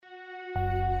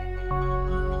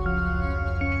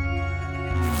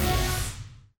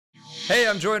Hey,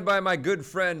 I'm joined by my good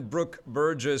friend Brooke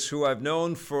Burgess, who I've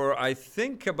known for I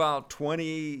think about 20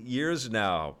 years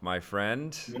now, my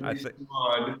friend. I Nice think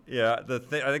mod.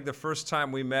 I think the first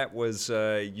time we met was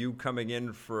you coming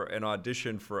in for an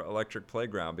audition for Electric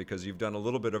Playground because you've done a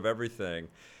little bit of everything.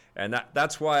 And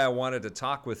that's why I wanted to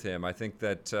talk with him. I think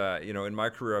that, in my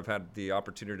career, I've had the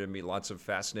opportunity to meet lots of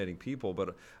fascinating people,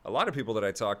 but a lot of people that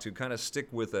I talk to kind of stick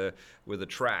with a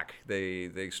track.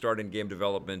 They start in game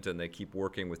development and they keep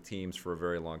working with teams for a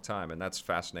very long time, and that's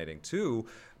fascinating too.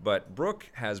 But Brooke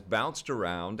has bounced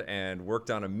around and worked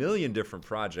on a million different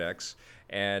projects,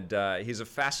 and he's a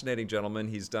fascinating gentleman.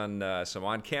 He's done some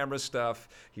on-camera stuff.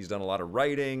 He's done a lot of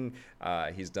writing.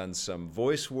 He's done some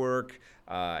voice work.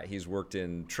 He's worked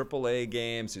in AAA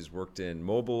games. He's worked in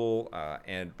mobile,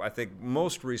 and I think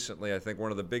most recently, I think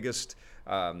one of the biggest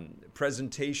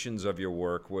presentations of your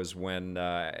work was when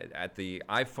at the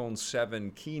iPhone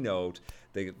 7 keynote,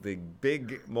 the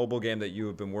big mobile game that you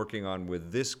have been working on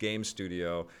with this game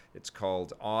studio. It's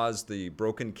called Oz: The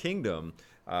Broken Kingdom.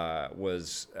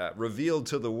 Was revealed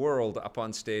to the world up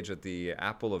on stage at the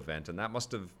Apple event, and that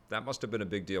must have been a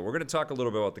big deal. We're going to talk a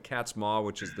little bit about The Cat's Maw,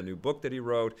 which is the new book that he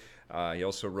wrote. He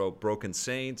also wrote Broken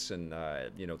Saints, and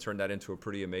turned that into a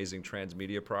pretty amazing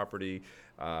transmedia property.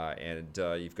 And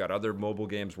you've got other mobile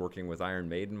games working with Iron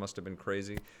Maiden. Must have been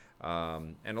crazy.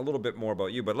 And a little bit more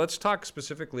about you, but let's talk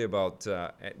specifically about.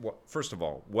 First of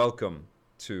all, welcome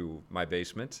to my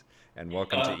basement, and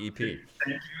welcome to EP. Thank you.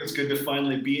 It's good to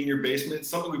finally be in your basement. It's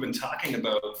something we've been talking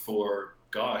about for,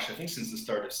 gosh, I think since the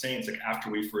start of Saints, like after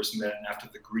we first met and after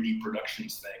the Greedy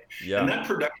Productions thing. And Yeah. that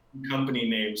production company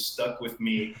name stuck with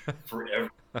me forever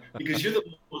because you're the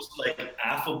most like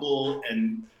affable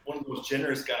and one of the most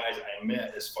generous guys I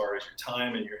met as far as your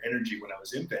time and your energy when I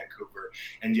was in Vancouver.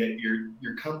 And yet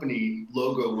your company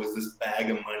logo was this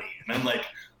bag of money. And I'm like,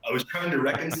 I was trying to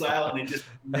reconcile and it just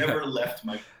never left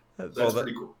my. Well, That's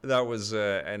pretty cool. that was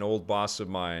an old boss of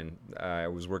mine. I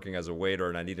was working as a waiter,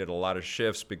 and I needed a lot of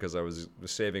shifts because I was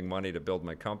saving money to build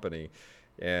my company.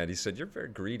 And he said, "You're very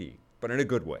greedy, but in a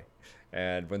good way."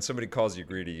 And when somebody calls you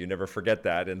greedy, you never forget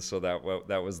that. And so that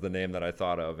was the name that I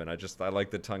thought of, and I like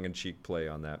the tongue-in-cheek play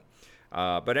on that.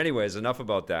 But anyways, enough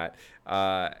about that.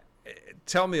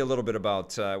 Tell me a little bit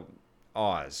about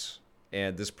Oz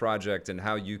and this project and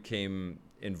how you came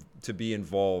to be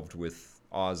involved with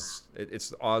Oz.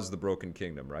 It's Oz: The Broken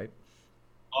Kingdom, right?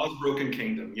 Oz Broken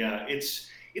Kingdom. Yeah, it's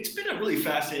been a really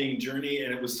fascinating journey,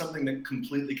 and it was something that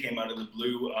completely came out of the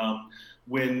blue.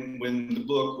 When the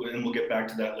book, and we'll get back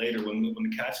to that later, when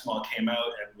the Cat's Maw came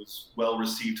out and was well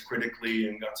received critically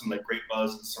and got some like great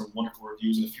buzz and some wonderful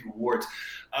reviews and a few awards,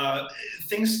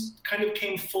 things kind of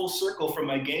came full circle from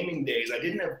my gaming days. I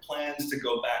didn't have plans to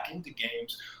go back into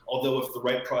games, although if the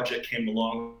right project came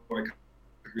along where I could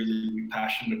really be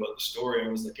passionate about the story. I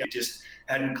was like, yeah, it just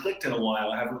hadn't clicked in a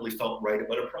while. I haven't really felt right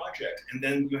about a project. And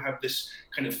then you have this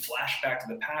kind of flashback to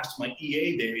the past, my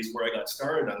EA days where I got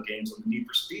started on games on the Need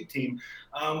for Speed team.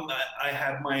 I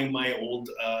had my old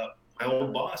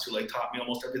boss who like taught me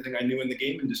almost everything I knew in the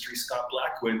game industry, Scott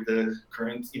Blackwood, the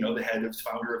current, the head of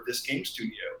founder of this game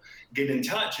studio, get in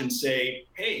touch and say,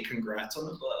 hey, congrats on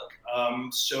the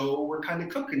book. So we're kind of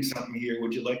cooking something here.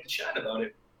 Would you like to chat about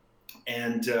it?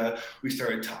 And we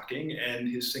started talking, and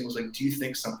his thing was like, do you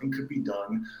think something could be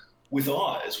done with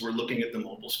Oz? We're looking at the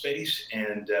mobile space,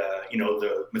 and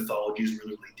the mythology is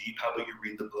really, really deep. How about you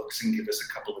read the books and give us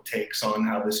a couple of takes on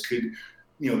how this could,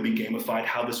 be gamified,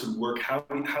 how this would work, how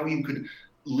you could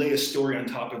lay a story on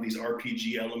top of these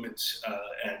RPG elements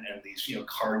and these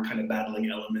card kind of battling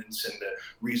elements and the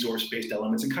resource-based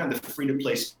elements and kind of the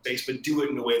free-to-play space, but do it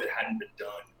in a way that hadn't been done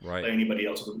Right. by anybody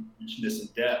else who mentioned this in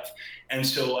depth. And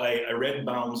so I read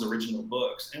Baum's original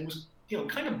books and was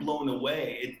kind of blown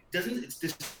away. It's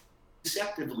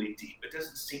deceptively deep. It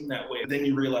doesn't seem that way. But then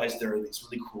you realize there are these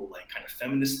really cool, like kind of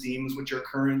feminist themes which are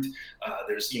current.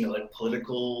 There's like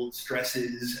political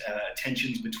stresses,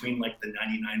 tensions between like the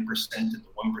 99% and the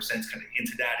 1% kind of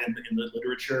hinted at in the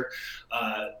literature.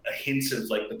 Hints of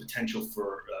like the potential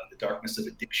for the darkness of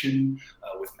addiction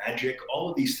with magic. All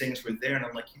of these things were there, and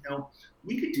I'm like,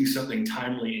 we could do something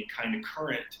timely and kind of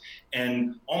current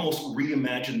and almost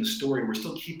reimagine the story. We're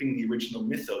still keeping the original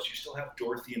mythos. You still have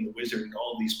Dorothy and the Wizard and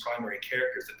all of these primary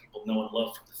characters that people know and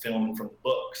love from the film and from the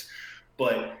books.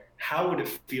 But how would it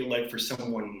feel like for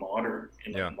someone modern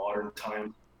in like modern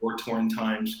times, war-torn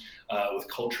times, with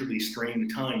culturally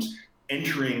strained times,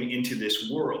 entering into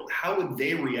this world? How would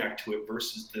they react to it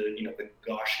versus the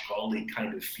gosh golly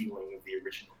kind of feeling of the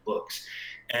original books?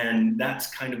 And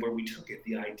that's kind of where we took it,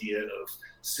 the idea of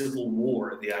civil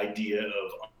war, the idea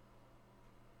of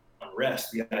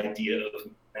unrest, the idea of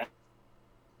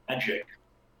magic,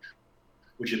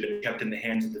 which had been kept in the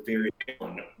hands of the very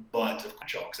one, but of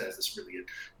course has this really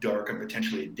dark and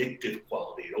potentially addictive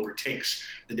quality. It overtakes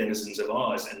the denizens of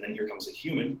Oz, and then here comes a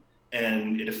human,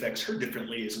 and it affects her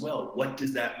differently as well. What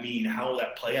does that mean? How will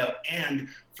that play out? And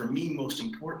for me, most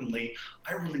importantly,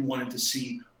 I really wanted to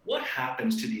see what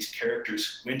happens to these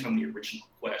characters who went on the original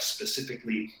quest,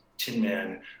 specifically Tin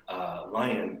Man,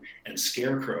 Lion, and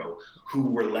Scarecrow, who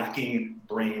were lacking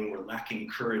brain, were lacking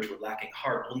courage, were lacking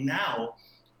heart. Well, now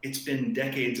it's been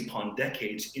decades upon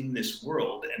decades in this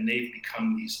world, and they've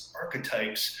become these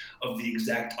archetypes of the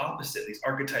exact opposite, these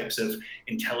archetypes of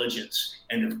intelligence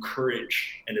and of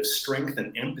courage and of strength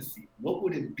and empathy. What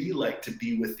would it be like to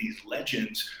be with these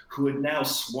legends who had now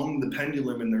swung the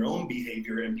pendulum in their own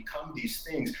behavior and become these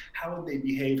things? How would they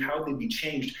behave? How would they be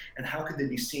changed? And how could they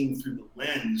be seen through the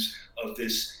lens of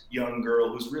this young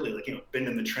girl who's really been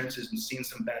in the trenches and seen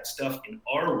some bad stuff in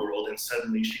our world, and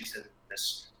suddenly she's in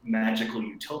this magical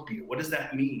utopia? What does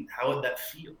that mean? How would that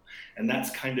feel? And that's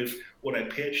kind of what I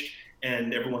pitched,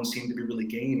 and everyone seemed to be really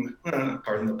game,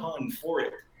 pardon the pun, for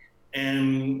it.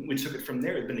 And we took it from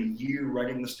there. It's been a year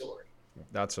writing the story.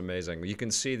 That's amazing. You can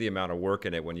see the amount of work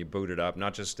in it when you boot it up,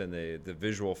 not just in the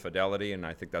visual fidelity, and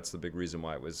I think that's the big reason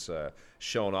why it was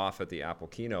shown off at the Apple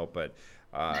keynote, but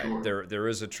sure. There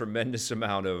is a tremendous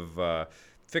amount of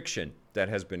fiction that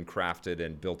has been crafted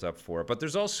and built up for it. But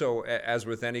there's also, as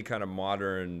with any kind of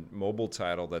modern mobile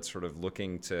title that's sort of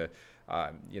looking to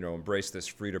embrace this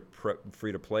free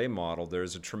to play model,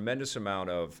 there's a tremendous amount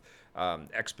of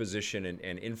exposition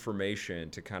and information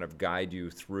to kind of guide you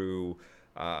through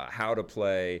how to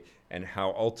play and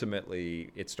how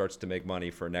ultimately it starts to make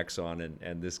money for Nexon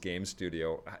and this game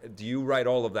studio. Do you write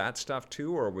all of that stuff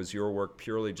too, or was your work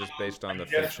purely just based on the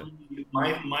fiction?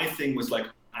 My thing was like,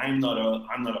 I'm not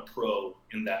a pro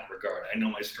in that regard. I know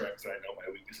my strengths and I know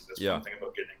my weaknesses. That's one thing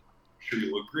about getting. I'm sure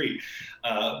you'll agree.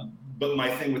 But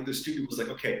my thing with the studio was like,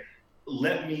 okay,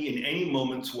 let me, in any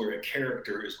moments where a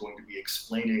character is going to be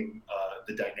explaining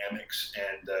the dynamics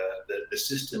and the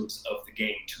systems of the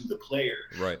game to the player,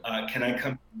 right. Can I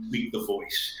come and tweak the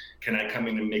voice? Can I come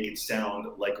in and make it sound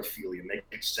like Ophelia, make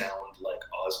it sound like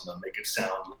Ozma, make it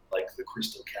sound like the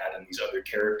Crystal Cat and these other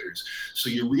characters?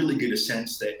 So you really get a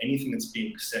sense that anything that's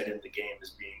being said in the game is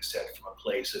being said from a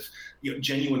place of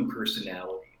genuine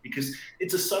personality. Because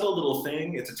it's a subtle little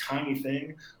thing, it's a tiny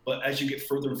thing, but as you get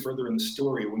further and further in the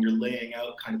story, when you're laying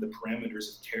out kind of the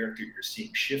parameters of character, you're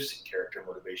seeing shifts in character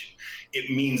motivation.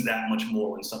 It means that much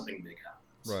more when something big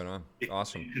happens. Right on.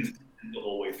 Awesome. It's the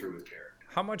whole way through with character.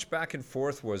 How much back and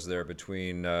forth was there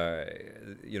between,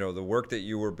 the work that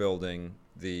you were building,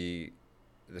 the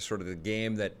sort of the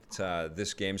game that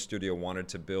this game studio wanted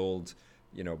to build,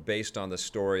 based on the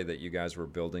story that you guys were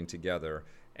building together,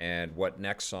 and what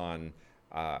Nexon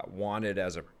wanted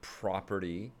as a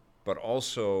property, but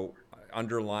also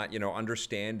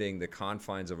understanding the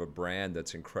confines of a brand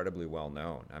that's incredibly well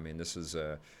known. I mean, this is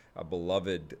a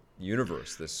beloved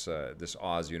universe, this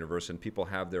Oz universe, and people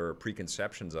have their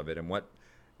preconceptions of it, and what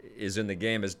is in the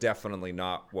game is definitely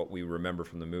not what we remember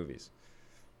from the movies.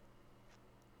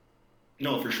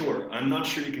 No, for sure. I'm not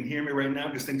sure you can hear me right now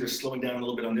because things are slowing down a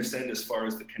little bit on this end as far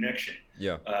as the connection.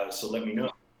 Yeah. So let me know.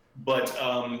 But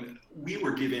we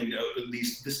were given, at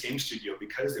least this game studio,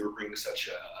 because they were bringing such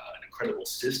an incredible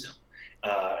system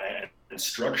and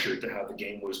structure to how the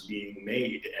game was being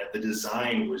made. And the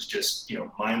design was just,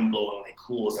 mind-blowingly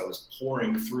cool. As I was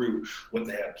pouring through what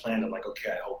they had planned, I'm like, okay,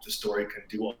 I hope the story can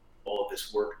do all of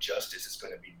this work justice. It's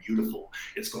going to be beautiful.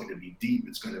 It's going to be deep.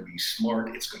 It's going to be smart.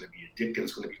 It's going to be addictive.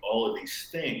 It's going to be all of these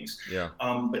things. Yeah.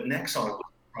 But Nexon was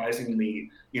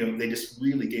surprisingly, they just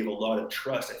really gave a lot of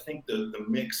trust. I think the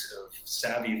mix of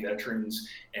savvy veterans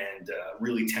and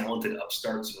really talented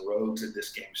upstarts and rogues at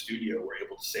this game studio were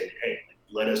able to say, hey,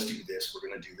 let us do this. We're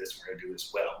going to do this. We're going to do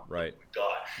this well. Right. We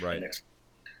got right.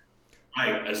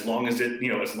 Right, as long as it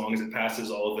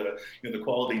passes all of the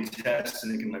quality tests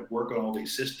and it can work on all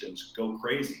these systems, go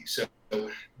crazy. So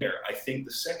there, I think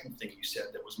the second thing you said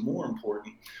that was more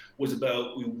important was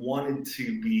about we wanted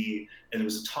to be, and there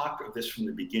was a talk of this from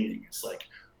the beginning. It's like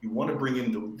we want to bring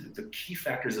in the key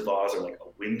factors of Oz are like a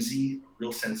whimsy, a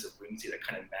real sense of whimsy, that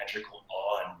kind of magical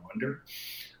awe and wonder.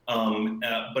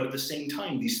 But at the same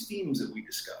time, these themes that we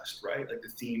discussed, right? Like the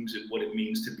themes of what it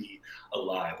means to be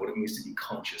alive, what it means to be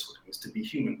conscious, what it means to be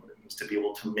human, what it means to be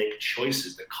able to make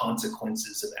choices, the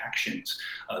consequences of actions,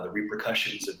 the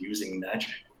repercussions of using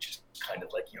magic, which is kind of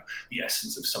like, the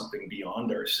essence of something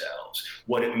beyond ourselves,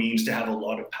 what it means to have a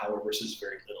lot of power versus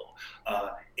very little.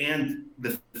 And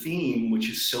the theme, which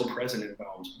is so present in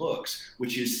Baum's books,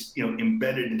 which is,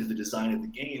 embedded into the design of the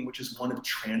game, which is one of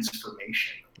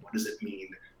transformation. What does it mean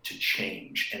to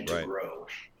change and to right. grow?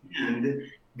 And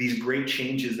these great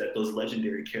changes that those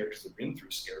legendary characters have been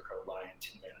through, Scarecrow, Lion,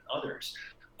 Tin Man, and others,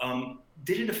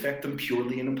 did it affect them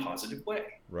purely in a positive way?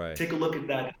 Right. Take a look at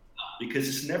that, because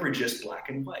it's never just black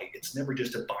and white. It's never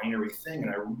just a binary thing. And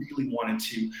I really wanted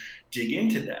to dig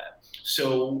into that.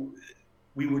 So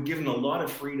we were given a lot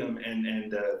of freedom,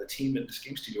 and the team at this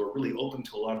game studio were really open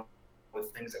to a lot of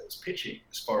things that was pitching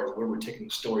as far as where we're taking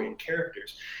the story and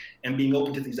characters, and being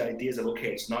open to these ideas of,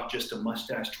 okay, it's not just a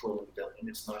mustache twirling villain.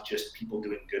 It's not just people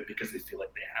doing good because they feel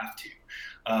like they have to.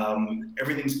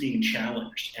 Everything's being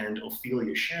challenged. And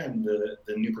Ophelia Shen,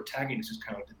 the new protagonist, who's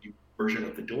kind of the new version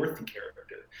of the Dorothy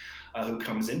character, who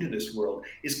comes into this world,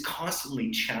 is constantly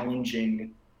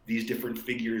challenging these different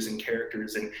figures and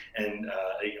characters and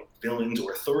villains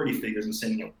or authority figures, and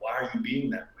saying, why are you being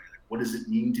that way? Like, what does it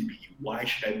mean to be you? Why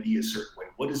should I be a certain way?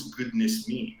 What does goodness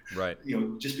mean? Right.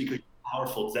 Just because you're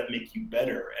powerful, does that make you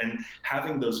better? And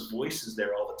having those voices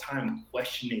there all the time,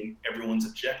 questioning everyone's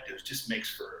objectives, just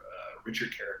makes for richer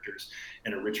characters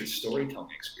and a richer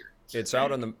storytelling experience. It's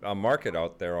out on the market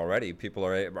out there already. People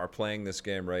are playing this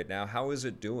game right now. How is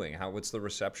it doing? What's the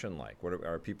reception like?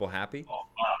 Are people happy?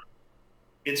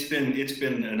 It's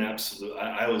been an absolute.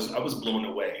 I was blown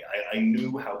away. I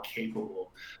knew how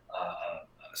capable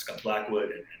Scott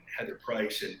Blackwood and Heather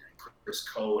Price and Chris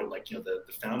Coe and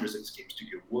the founders of this game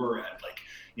studio were at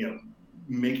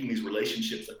making these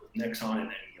relationships with Nexon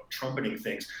and trumpeting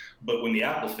things. But when the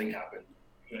Apple thing happened,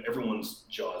 everyone's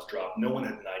jaws dropped. No one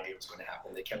had an idea what was going to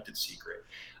happen. They kept it secret.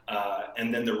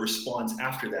 And then the response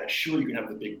after that, sure, you can have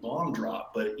the big bomb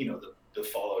drop, but the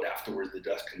fallout afterwards, the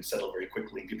dust can settle very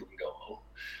quickly and people can go,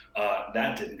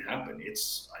 that didn't happen.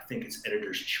 I think it's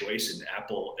editor's choice in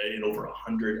Apple, in over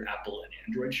 100 Apple and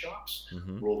Android shops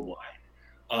worldwide.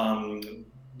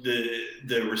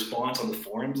 The response on the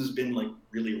forums has been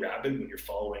really rabid when you're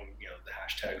following the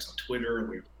hashtags on Twitter, and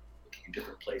we're looking in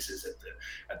different places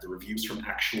at the reviews from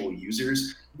actual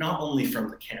users, not only from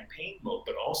the campaign mode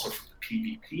but also from the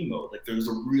PvP mode. There's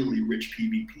a really rich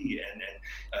PvP, and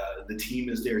the team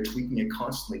is there tweaking it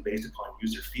constantly based upon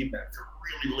user feedback.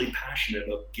 They're really passionate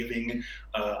about giving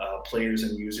players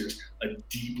and users a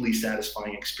deeply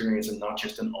satisfying experience, and not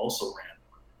just an also ran.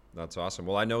 That's awesome.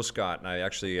 Well, I know Scott, and I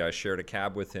actually shared a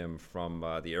cab with him from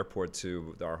the airport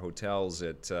to our hotels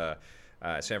at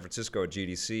San Francisco at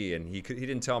GDC, and he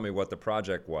didn't tell me what the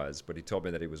project was, but he told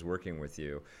me that he was working with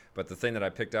you. But the thing that I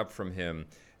picked up from him,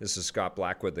 this is Scott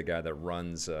Blackwood, the guy that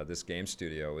runs this game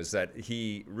studio, is that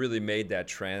he really made that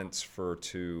transfer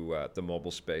to the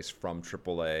mobile space from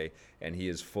AAA, and he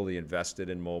is fully invested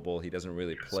in mobile. He doesn't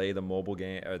really play the mobile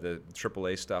game or the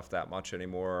AAA stuff that much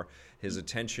anymore. His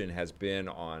attention has been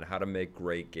on how to make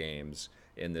great games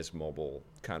in this mobile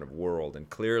kind of world, and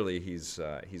clearly he's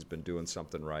been doing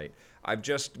something right. I've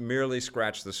just merely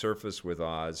scratched the surface with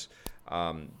Oz.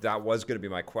 That was going to be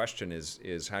my question: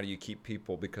 is how do you keep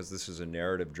people, because this is a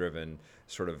narrative-driven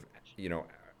sort of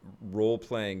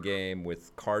role-playing game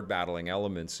with card battling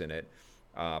elements in it,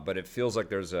 but it feels like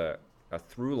there's a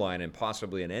through line and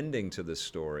possibly an ending to this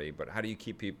story. But how do you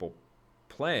keep people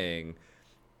playing?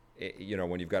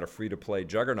 When you've got a free-to-play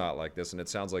juggernaut like this, and it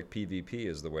sounds like PvP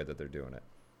is the way that they're doing it.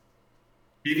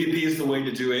 PvP is the way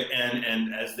to do it,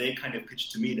 and as they kind of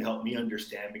pitched to me to help me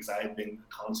understand, because I had been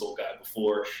a console guy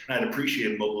before, and I'd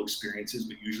appreciated mobile experiences,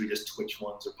 but usually just Twitch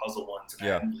ones or puzzle ones, and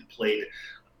I hadn't really played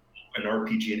an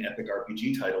RPG, an epic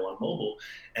RPG title on mobile.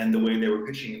 And the way they were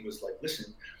pitching it was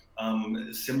listen,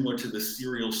 similar to the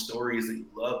serial stories that you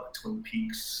love, the Twin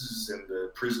Peaks and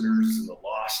the Prisoners and the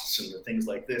Losts and the things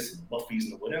like this, and the Buffys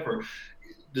and the whatever,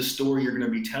 the story you're going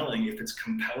to be telling, if it's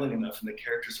compelling enough and the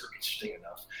characters are interesting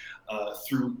enough,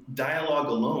 through dialogue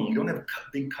alone, you don't have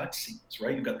big cut scenes,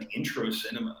 right? You've got the intro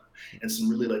cinema and some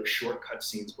really short cut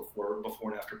scenes before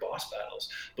and after boss battles,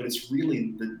 but it's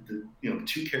really the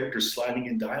two characters sliding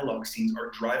in dialogue scenes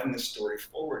are driving the story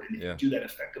forward, and if you do that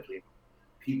effectively,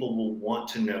 people will want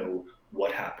to know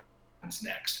what happens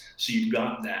next. So you've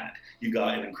got that. You've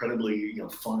got an incredibly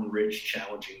fun, rich,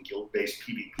 challenging guild-based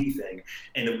PvP thing,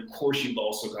 and of course you've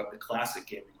also got the classic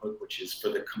gaming hook, which is for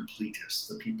the completists,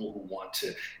 the people who want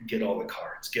to get all the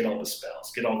cards, get all the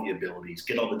spells, get all the abilities,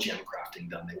 get all the gem crafting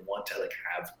done. They want to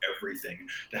have everything,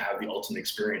 to have the ultimate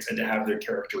experience, and to have their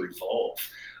character evolve.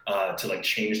 To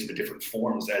change to the different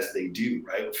forms as they do,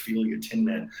 right? Ophelia, Tin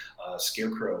Man,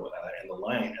 Scarecrow, and the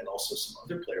Lion, and also some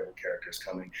other playable characters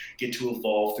coming, get to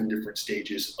evolve through different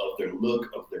stages of their look,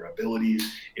 of their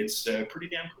abilities. It's pretty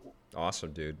damn cool.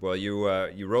 Awesome, dude. Well,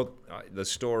 you wrote the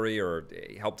story, or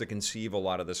helped to conceive a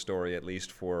lot of the story, at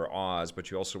least for Oz,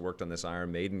 but you also worked on this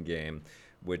Iron Maiden game,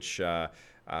 which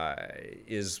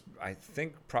is, I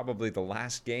think, probably the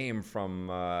last game from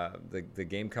the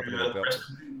game company that built.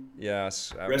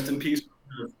 Yes. Rest in peace,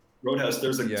 Roadhouse.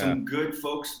 There's Yeah. some good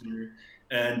folks there,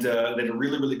 and they had a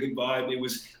really, really good vibe. It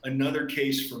was another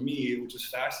case for me, which was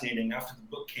fascinating. After the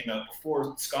book came out,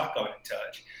 before Scott got in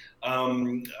touch,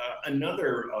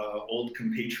 another old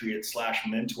compatriot slash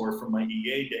mentor from my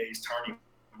EA days, Tarny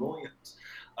Williams.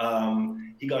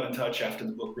 He got in touch after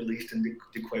the book released and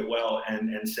did quite well,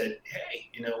 and said,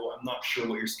 "Hey, I'm not sure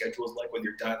what your schedule is like, whether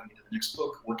you're diving into the next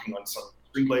book, working on some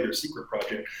screenplay or secret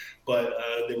project, but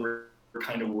they were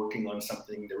kind of working on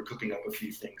something. They were cooking up a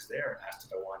few things there, and asked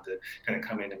if I wanted to kind of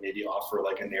come in and maybe offer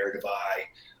like a narrative eye."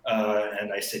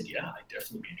 And I said, "Yeah, I'd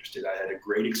definitely be interested." I had a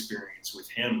great experience with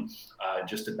him.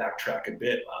 Just to backtrack a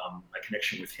bit, my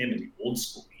connection with him in the old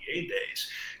school EA days.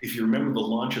 If you remember the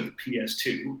launch of the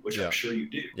PS2, which Yeah. I'm sure you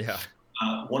do, Yeah.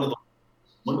 one of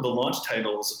the launch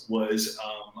titles was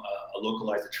a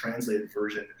localized, a translated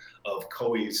version of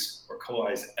Koei's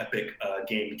epic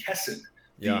game Kessen,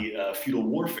 Yeah. the feudal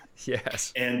warfare.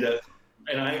 Yes. And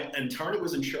Tarny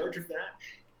was in charge of that.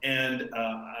 And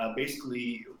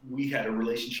basically, we had a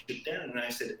relationship then. And I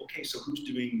said, "Okay, so who's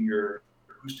doing your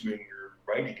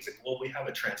writing?" He's like, "Well, we have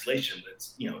a translation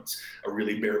that's it's a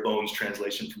really bare bones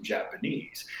translation from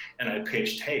Japanese." And I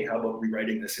pitched, "Hey, how about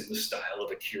rewriting this in the style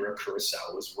of Akira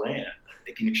Kurosawa's Ran,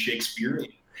 making it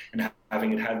Shakespearean and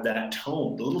having it have that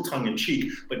tone, a little tongue in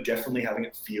cheek, but definitely having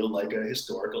it feel like a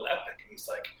historical epic." And he's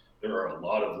like, "There are a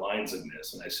lot of lines in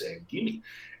this." And I say, "Gimme."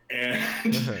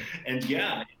 And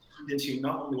yeah, it turned into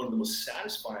not only one of the most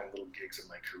satisfying little gigs of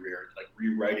my career, like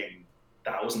rewriting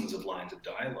thousands of lines of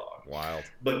dialogue, Wild.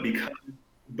 but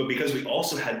because we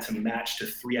also had to match to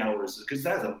 3 hours, because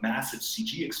that's a massive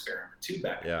CG experiment too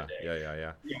back in the day.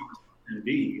 Yeah. 3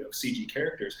 hours of CG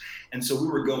characters, and so we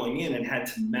were going in and had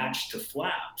to match to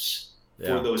flaps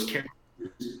Yeah. for those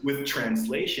characters with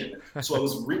translation. So I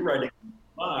was rewriting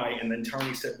and then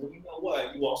Tarny said, "Well, you know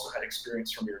what? You also had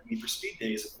experience from your Need for Speed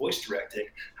days of voice directing.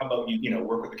 How about you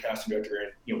work with the casting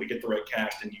director and we get the right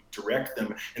cast and you direct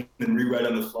them and then rewrite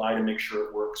on the fly to make sure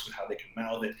it works with how they can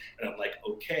mouth it." And I'm like,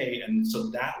 "Okay." And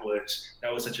so that was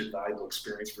such a valuable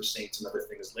experience for Saints and other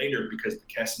things later, because the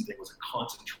casting thing was a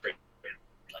concentrated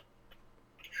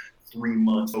 3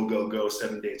 months, go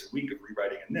 7 days a week of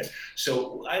rewriting in this.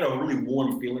 So I had a really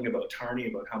warm feeling about Tarny,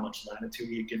 about how much latitude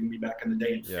he had given me back in the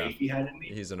day and faith he had in me.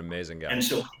 He's an amazing guy. And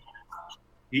so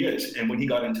he is. And when he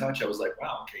got in touch, I was like,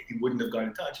 wow, okay, he wouldn't have got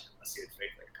in touch unless he had faith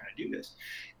I could kind of do this.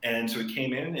 And so he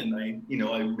came in and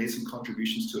I made some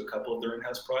contributions to a couple of their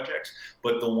in-house projects.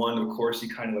 But the one, of course, he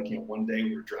kind of one day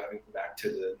we were driving back to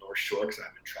the North Shore, because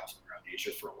I've been traveling around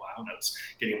Asia for a while, and I was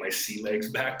getting my sea legs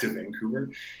back to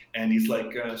Vancouver. And he's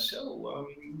like, "So,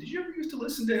 did you ever used to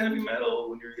listen to heavy metal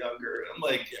when you were younger?" I'm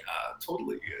like, "Yeah,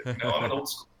 totally. I'm an old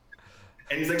school."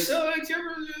 And he's like, "So, did you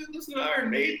ever listen to Iron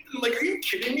Maiden?" I'm like, "Are you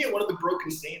kidding me?" At one of the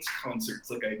Broken Saints concerts,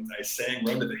 like I sang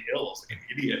 "Run to the Hills" like an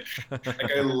idiot.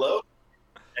 Like, I love.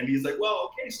 And he's like,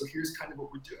 "Well, okay, so here's kind of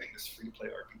what we're doing, this free-to-play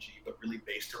RPG, but really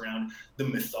based around the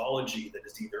mythology that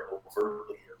is either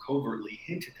overtly or covertly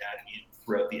hinted at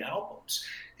throughout the albums.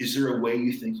 Is there a way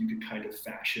you think you could kind of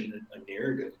fashion a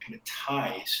narrative that kind of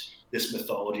ties this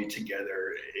mythology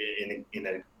together in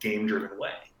a game-driven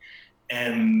way?"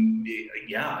 And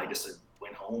yeah, I just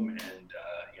went home and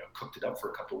cooked it up for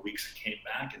a couple of weeks and came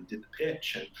back and did the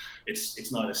pitch. And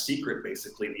it's not a secret,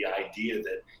 basically, the idea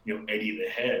that Eddie the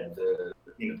Head, the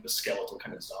skeletal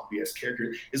kind of zombie-esque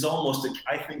character, is almost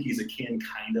I think he's akin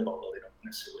kind of, although they don't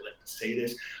necessarily like to say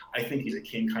this, I think he's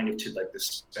akin kind of to like the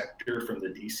Spectre from the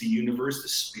DC universe, the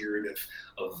spirit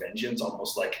of vengeance,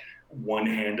 almost like one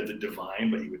hand of the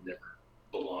divine, but he would never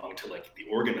belong to like the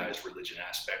organized religion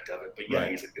aspect of it. But yeah,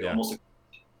 Right. he's almost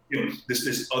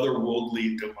this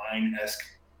otherworldly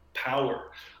divine-esque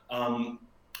power.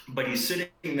 But he's sitting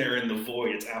there in the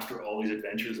void. It's after all these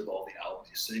adventures of all the albums.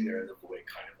 He's sitting there in the void,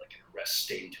 kind of like in a rest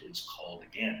state until he's called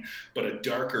again. But a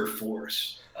darker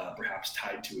force, perhaps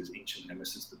tied to his ancient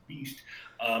nemesis, the Beast,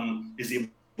 is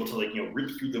able to rip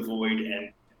through the void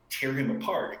and tear him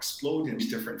apart, explode into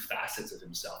different facets of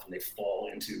himself, and they fall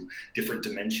into different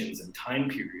dimensions and time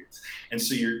periods. And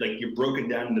so you're broken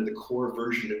down into the core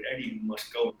version of Eddie, who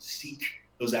must go and seek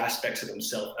those aspects of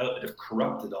himself out that have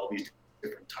corrupted all these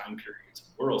different time periods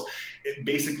and worlds.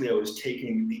 Basically, I was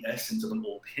taking the essence of an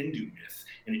old Hindu myth,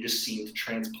 and it just seemed to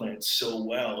transplant so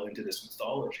well into this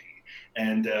mythology.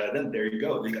 And then there you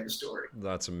go, they got the story.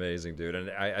 That's amazing, dude. And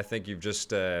I think you've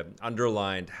just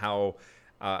underlined how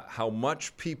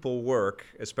much people work,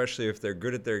 especially if they're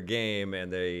good at their game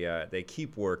and they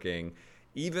keep working,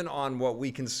 even on what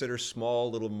we consider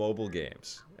small little mobile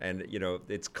games. And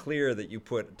it's clear that you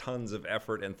put tons of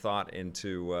effort and thought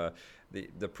into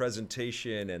the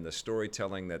presentation and the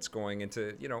storytelling that's going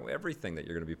into everything that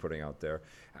you're going to be putting out there.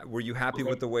 Were you happy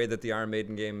with the way that the Iron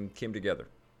Maiden game came together?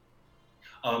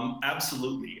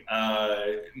 Absolutely.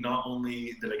 Not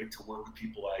only did I get to work with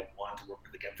people I wanted to work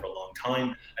with again for a long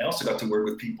time, I also got to work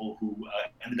with people who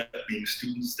ended up being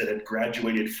students that had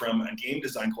graduated from a game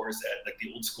design course at like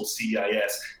the old school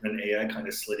CIS, and then AI kind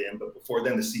of slid in. But before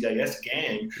then, the CIS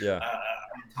gang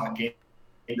taught game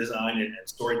design and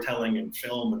storytelling and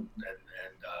film and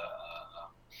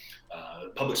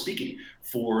public speaking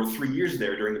for 3 years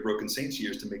there during the Broken Saints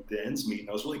years to make the ends meet. And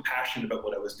I was really passionate about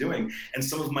what I was doing. And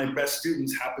some of my best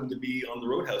students happened to be on the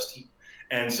Roadhouse team.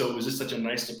 And so it was just such a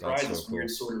nice surprise, this weird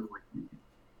sort of reunion.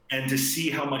 And to see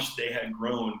how much they had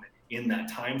grown in that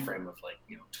time frame of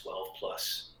 12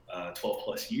 plus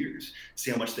years,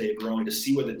 see how much they had grown, to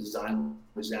see what the design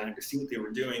was at, to see what they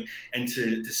were doing, and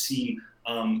to see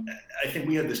I think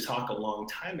we had this talk a long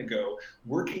time ago.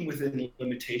 Working within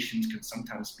limitations can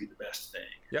sometimes be the best thing.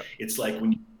 Yep. It's like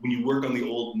when you work on the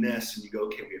old NES and you go,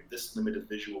 okay, we have this limit of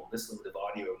visual, this limit of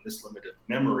audio, and this limit of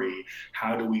memory.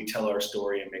 How do we tell our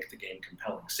story and make the game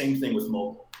compelling? Same thing with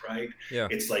mobile, right? Yeah.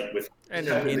 It's like with and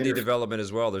in indie development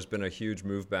as well. There's been a huge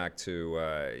move back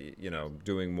to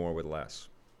doing more with less.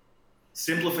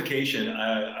 Simplification.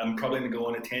 I'm probably going to go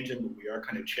on a tangent, but we are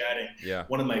kind of chatting. Yeah.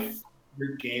 One of my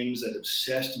games that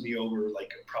obsessed me over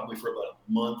probably for about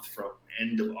a month from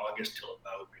end of August till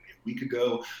about maybe a week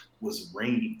ago was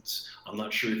Reigns. I'm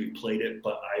not sure if you played it,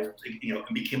 but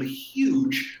it became a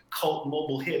huge cult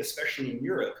mobile hit, especially in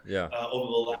Europe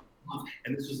over the last month.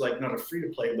 And this was not a free to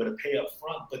play, but a pay up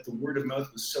front. But the word of mouth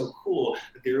was so cool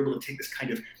that they were able to take this kind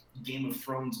of Game of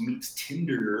Thrones meets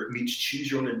Tinder meets choose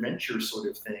your own adventure sort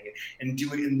of thing and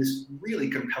do it in this really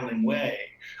compelling way.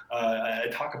 I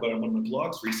talk about it on one of my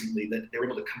blogs recently that they were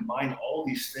able to combine all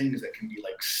these things that can be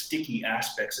like sticky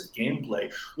aspects of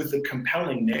gameplay with a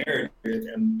compelling narrative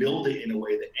and build it in a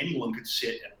way that anyone could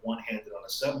sit and one-handed on a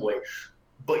subway,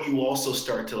 but you also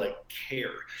start to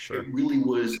care. Sure. It really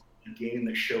was a game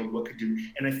that showed what could do.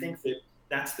 And I think that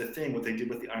that's the thing, what they did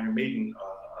with the Iron Maiden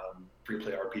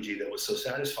free-play RPG that was so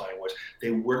satisfying was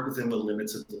they worked within the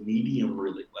limits of the medium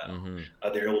really well. Mm-hmm.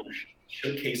 They're able to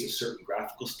showcase a certain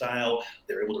graphical style.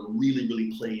 They're able to really,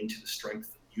 really play into the strength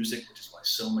of the music, which is why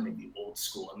so many of the old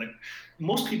school, and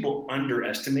most people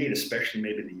underestimate, especially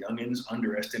maybe the youngins,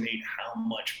 underestimate how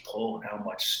much pull and how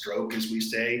much stroke, as we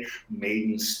say,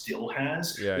 Maiden still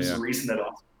has. There's a reason that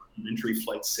Documentary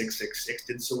Flight 666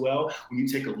 did so well. When you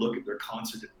take a look at their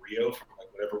concert in Rio from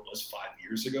whatever it was 5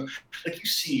 years ago, you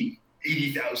see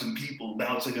 80,000 people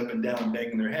bouncing up and down,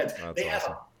 banging their heads. They have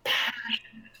a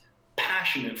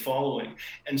passionate following.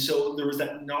 And so there was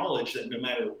that knowledge that no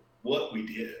matter what we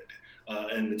did,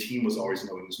 and the team was always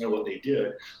knowing no matter what they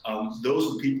did, those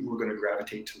were the people who were going to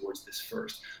gravitate towards this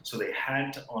first. So they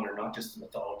had to honor not just the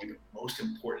mythology, but most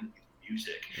importantly, the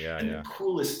music. The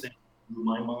coolest thing blew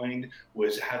my mind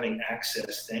was having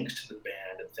access, thanks to the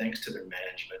band and thanks to their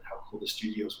management, how cool the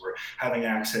studios were, having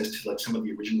access to some of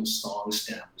the original song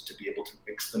stems to be able to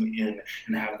mix them in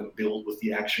and have them build with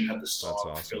the action, have the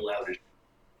song fill out.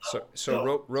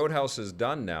 So Roadhouse is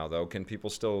done now, though. Can people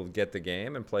still get the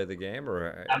game and play the game?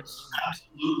 Or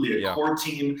absolutely, a core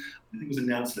team. I think it was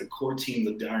announced that a core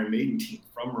team, the Iron Maiden team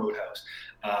from Roadhouse,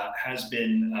 has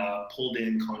been pulled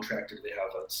in, contracted. They have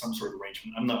some sort of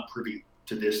arrangement. I'm not privy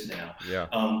to this now,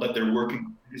 but they're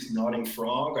working with this Nodding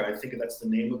Frog. I think that's the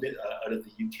name of it, out of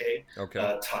the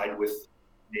UK, tied with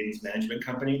Maiden's management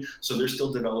company. So they're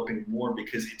still developing more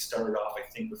because it started off, I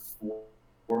think, with four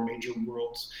major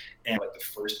worlds and the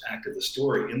first act of the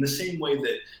story. In the same way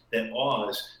that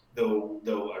Oz,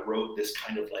 though I wrote this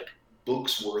kind of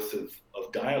book's worth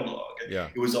of dialogue,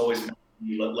 it was always meant to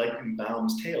be, like in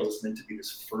Baum's Tales, it's meant to be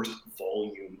this first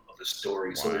volume of the story.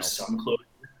 Wow. So there's some closure,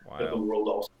 but the world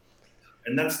also.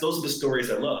 And those are the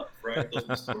stories I love, right? Those are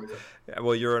the stories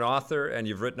Well, you're an author and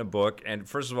you've written a book. And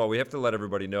first of all, we have to let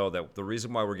everybody know that the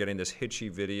reason why we're getting this hitchy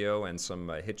video and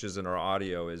some hitches in our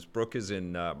audio is Brooke is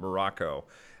in Morocco.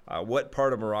 What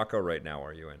part of Morocco right now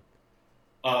are you in?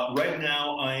 Right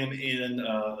now, I am in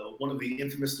one of the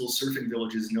infamous little surfing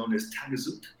villages known as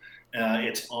Tagazout.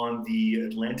 It's on the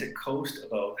Atlantic coast,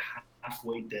 about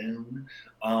halfway down.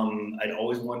 I'd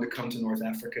always wanted to come to North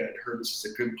Africa. I'd heard this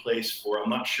is a good place for, I'm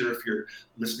not sure if your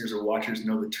listeners or watchers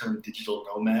know the term digital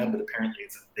nomad, but apparently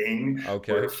it's a thing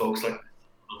where folks like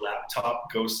a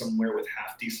laptop go somewhere with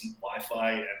half decent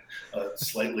Wi-Fi and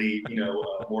slightly,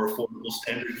 more affordable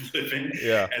standard of living.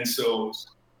 And so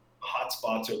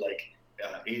hotspots are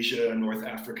Asia, North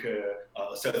Africa,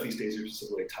 Southeast Asia,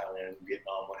 specifically Thailand,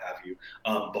 Vietnam, what have you.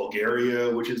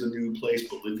 Bulgaria, which is a new place.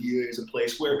 Bolivia is a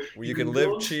place where You can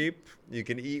live cheap, you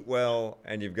can eat well,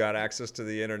 and you've got access to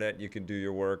the internet. You can do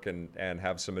your work and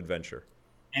have some adventure.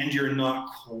 and you're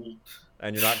not cold.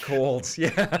 And you're not cold.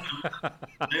 Yeah.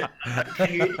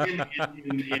 Canadian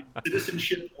in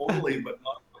citizenship only, but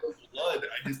not blood.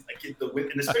 I get the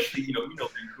wind, and especially you know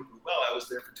Vancouver well. I was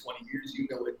there for 20 years. You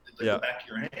know it like Yeah. the back of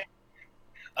your hand.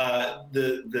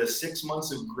 The 6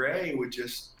 months of gray would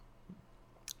just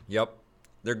Yep.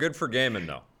 They're good for gaming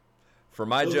though. For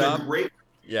my they're job, great.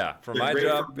 yeah, for They're my great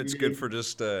job, for it's gaming. good for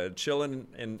just chilling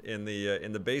in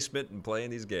the basement and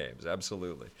playing these games.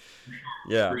 Absolutely.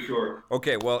 Yeah. For sure.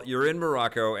 Okay, well, you're in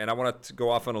Morocco, and I want to go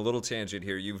off on a little tangent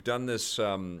here. You've done this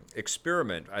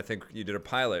experiment. I think you did a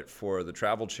pilot for the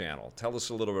Travel Channel. Tell us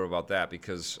a little bit about that,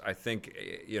 because I think,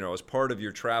 as part of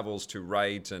your travels to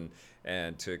write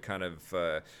and to kind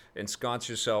of ensconce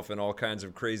yourself in all kinds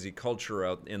of crazy culture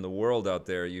out in the world out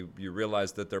there, you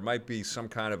realize that there might be some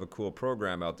kind of a cool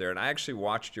program out there. And I actually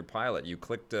watched your pilot. You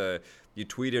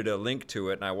tweeted a link to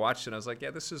it, and I watched it, and I was like,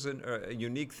 yeah, this is a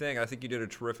unique thing. I think you did a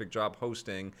terrific job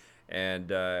hosting, and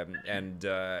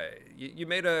you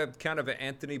made a kind of an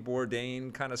Anthony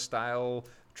Bourdain kind of style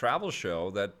travel show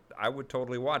that I would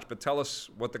totally watch. But tell us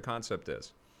what the concept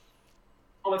is.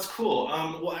 Oh, that's cool.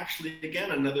 Well, actually,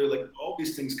 again, another all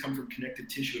these things come from connected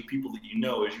tissue of people that you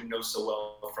know, as you know so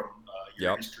well from your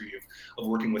Yep. history of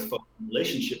working with folks,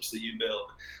 relationships that you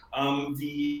build.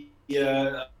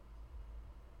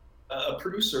 A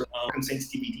producer on Saints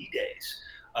DVD days,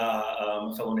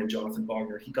 a fellow named Jonathan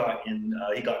Wagner, he got in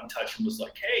touch and was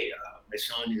like, "Hey, my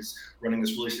son is running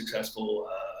this really successful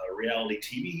reality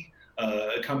TV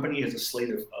company, has a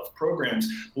slate of programs.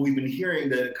 But we've been hearing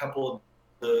that a couple of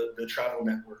the travel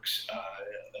networks,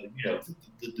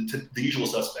 the usual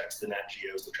suspects, the Nat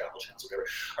Geos, the Travel Channels, whatever,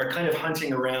 are kind of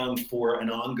hunting around for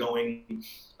an ongoing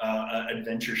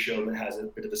adventure show that has a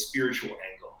bit of a spiritual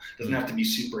angle. Doesn't have to be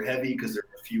super heavy, because there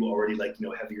are a few already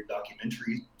heavier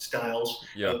documentary styles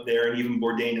out there. And even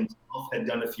Bourdain himself had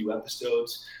done a few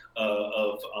episodes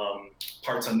of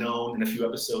Parts Unknown and a few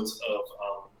episodes of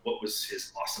what was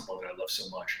his awesome one that I love so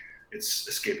much. It's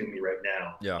escaping me right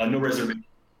now. Yeah. No Reservation.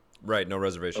 Right, no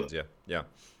reservations. Yeah.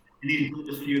 And he did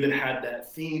a few that had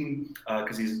that theme,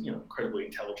 because he's an incredibly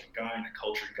intelligent guy and a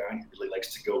cultured guy, and he really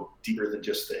likes to go deeper than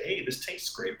just the, hey, this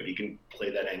tastes great, but he can play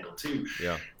that angle too.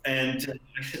 Yeah. And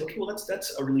I said, okay, well,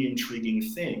 that's a really intriguing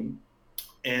thing.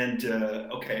 And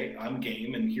okay, I'm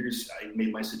game, and I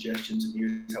made my suggestions, and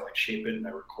here's how I shape it, and I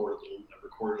recorded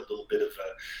a little bit of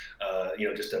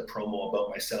just a promo about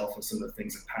myself and some of the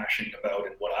things I'm passionate about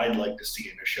and what I'd like to see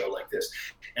in a show like this.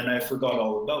 And I forgot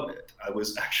all about it. I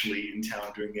was actually in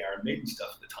town doing the Iron Maiden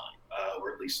stuff at the time,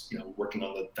 or at least working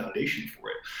on the foundation for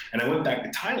it. And I went back to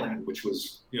Thailand, which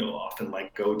was often my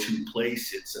go-to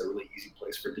place. It's a really easy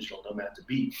place for a digital nomad to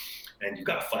be, and you've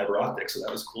got fiber optics, so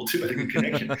that was cool too. I had a good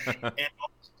connection.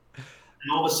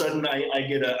 And all of a sudden, I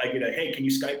get a hey, can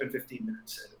you Skype in 15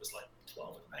 minutes? And it was like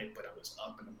 12 at night, but I was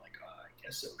up, and I'm like, I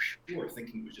guess so, sure.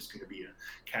 Thinking it was just going to be a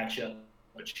catch up,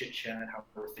 a chit chat, how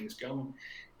are things going?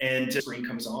 And the screen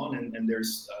comes on, and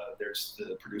there's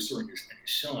the producer and his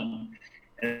son,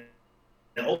 and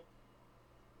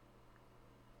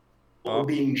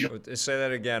being say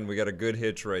that again. We got a good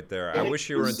hitch right there. I wish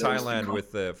you were in Thailand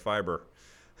with the fiber.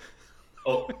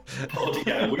 Oh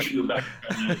yeah, I wish you were back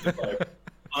with the fiber.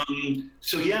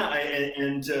 So yeah,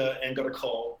 I got a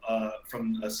call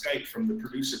from Skype from the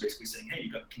producer, basically saying, hey,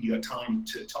 you got time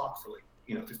to talk for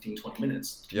 15, 20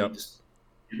 minutes? Can you just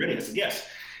be ready? I said yes.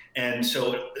 And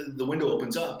so the window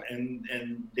opens up, and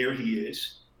there he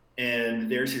is, and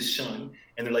there's his son,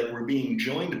 and they're like, we're being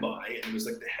joined by, and it was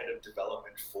like the head of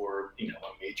development for a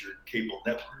major cable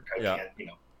network. I can't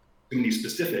too many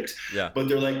specifics, but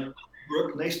they're like,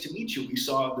 Brooke, nice to meet you. We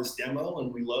saw this demo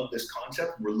and we love this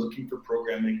concept. We're looking for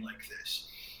programming like this.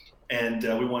 And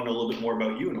we want to know a little bit more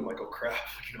about you. And I'm like, oh crap,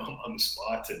 I'm on the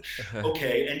spot. And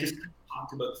okay. And just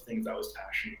talked about the things I was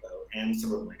passionate about and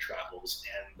some of my travels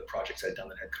and the projects I'd done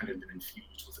that had kind of been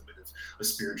infused with a bit of a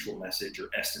spiritual message or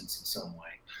essence in some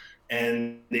way.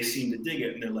 And they seemed to dig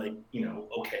it. And they're like,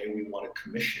 okay, we want to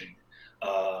commission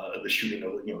the shooting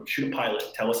of, shoot a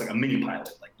pilot, tell us a mini pilot,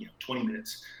 20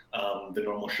 minutes. The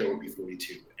normal show would be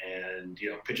 42, and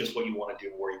pitch us what you want to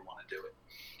do, where you want to do it.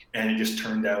 And it just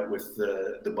turned out with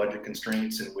the budget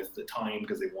constraints and with the time,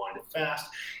 because they wanted it fast,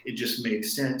 it just made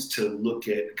sense to look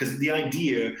at, because the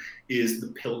idea is the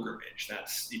pilgrimage.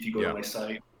 That's, if you go to my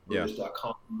site,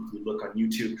 Buddhist.com. If you look on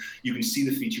YouTube, you can see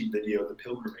the featured video of the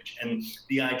pilgrimage. And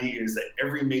the idea is that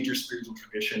every major spiritual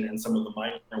tradition, and some of the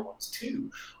minor ones too,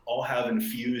 all have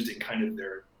infused in kind of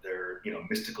their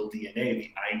mystical DNA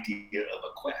the idea of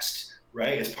a quest.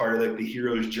 Right, as part of like the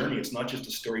hero's journey. It's not just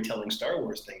a storytelling Star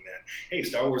Wars thing. Then, hey,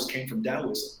 Star Wars came from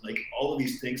Taoism. Like all of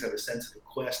these things have a sense of a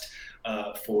quest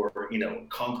for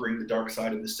conquering the dark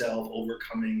side of the self,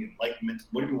 overcoming enlightenment,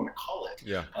 whatever you want to call it.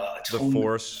 Yeah, the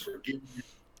Force.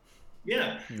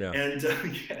 Yeah, and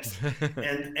yes,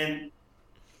 and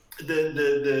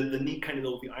the neat kind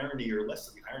of the irony, or less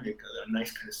of the irony, a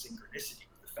nice kind of synchronicity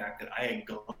with the fact that I had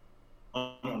gone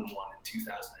on one in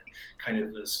 2000, kind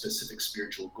of a specific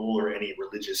spiritual goal or any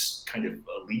religious kind of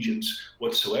allegiance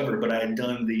whatsoever, but I had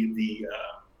done the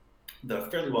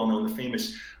fairly well-known, the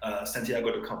famous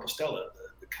Santiago de Compostela,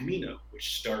 the Camino,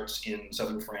 which starts in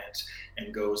southern France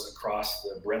and goes across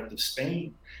the breadth of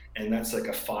Spain. And that's like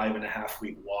a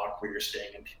 5.5-week walk where you're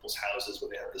staying in people's houses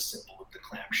where they have the symbol of the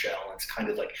clamshell. And it's kind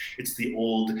of like, it was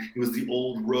the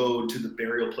old road to the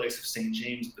burial place of St.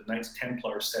 James, the Knights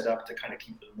Templar set up to kind of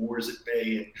keep the Moors at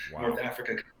bay in North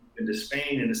Africa into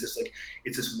Spain. And it's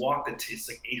this walk it's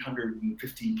like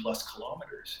 850 plus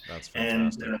kilometers. That's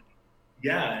fantastic. And,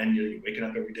 and you're waking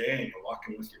up every day and you're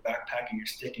walking with your backpack and your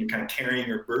stick and you're kind of carrying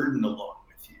your burden along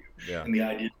with you. Yeah. And the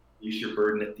idea is to release your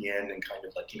burden at the end and kind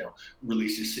of like,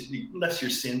 release less your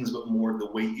sins, but more of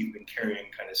the weight you've been carrying,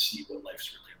 kind of see what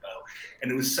life's really about.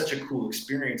 And it was such a cool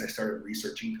experience. I started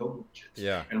researching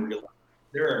pilgrimages and realized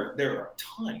there are a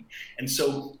ton. And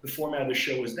so the format of the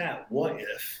show is that, what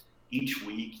if each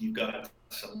week you've got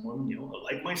someone,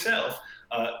 like myself,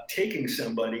 taking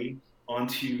somebody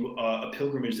onto a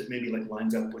pilgrimage that maybe like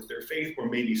lines up with their faith, or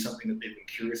maybe something that they've been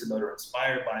curious about or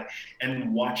inspired by,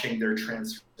 and watching their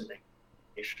transformation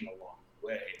along the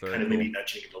way, kind of maybe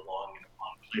nudging it along in a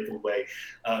fun, playful way.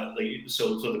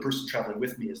 So the person traveling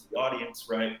with me is the audience,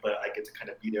 right? But I get to kind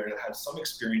of be there and have some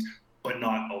experience, but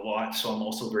not a lot. So I'm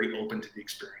also very open to the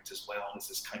experience as well. And it's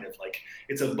this kind of like,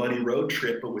 it's a buddy road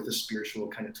trip, but with a spiritual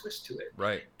kind of twist to it.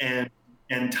 Right.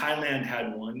 And Thailand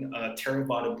had one,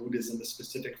 Theravada Buddhism, the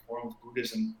specific form of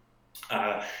Buddhism.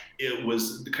 It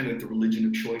was kind of the religion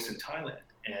of choice in Thailand,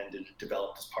 and it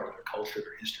developed as part of their culture,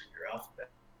 their history, their alphabet.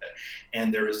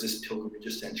 And there is this pilgrimage,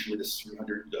 essentially this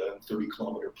 330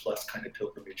 kilometer plus kind of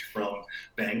pilgrimage from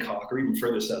Bangkok, or even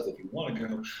further south if you want to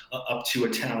go, up to a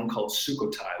town called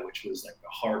Sukhothai, which was like the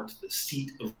heart, the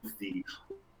seat of the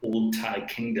old Thai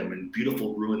kingdom, and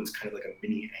beautiful ruins, kind of like a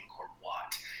mini Angkor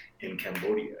Wat in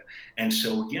Cambodia. And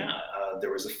so,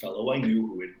 there was a fellow I knew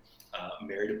who had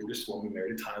married a Buddhist woman,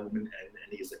 married a Thai woman,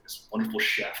 and he's like this wonderful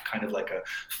chef, kind of like a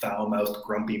foul-mouthed,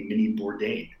 grumpy mini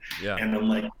Bourdain. Yeah. And I'm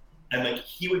like,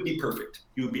 he would be perfect.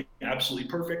 He would be absolutely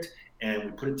perfect. And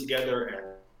we put it together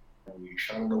and we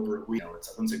shot it over. I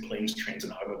wouldn't say planes, trains,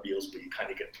 and automobiles, but you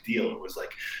kind of get the deal. It was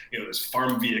like, it was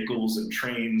farm vehicles and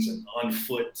trains and on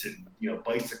foot and,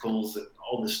 bicycles and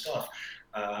all this stuff.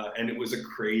 And it was a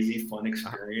crazy, fun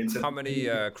experience. How many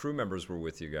crew members were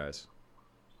with you guys?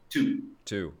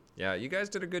 Two. Yeah, you guys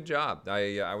did a good job.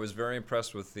 I was very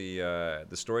impressed with the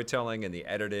storytelling and the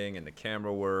editing and the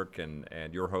camera work and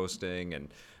your hosting and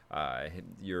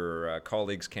your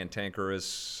colleagues'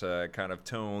 cantankerous kind of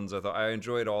tones. I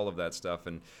enjoyed all of that stuff,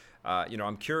 and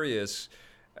I'm curious.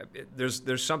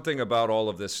 There's something about all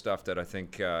of this stuff that I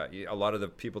think a lot of the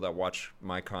people that watch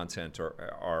my content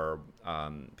are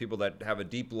people that have a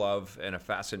deep love and a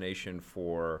fascination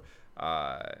for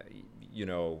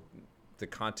the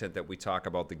content that we talk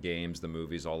about, the games, the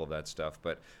movies, all of that stuff.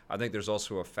 But I think there's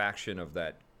also a faction of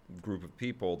that group of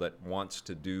people that wants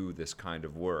to do this kind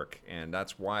of work, and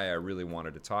that's why I really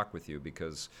wanted to talk with you,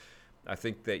 because I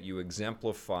think that you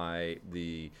exemplify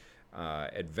the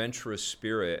adventurous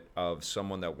spirit of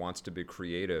someone that wants to be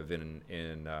creative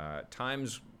in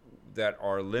times that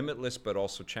are limitless but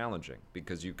also challenging,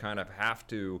 because you kind of have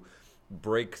to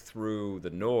break through the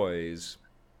noise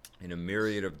in a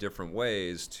myriad of different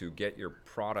ways to get your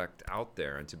product out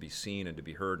there and to be seen and to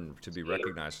be heard and to be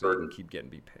recognized, so you can keep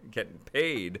getting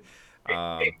paid.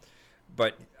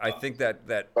 But I think that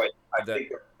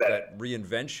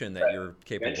reinvention that you're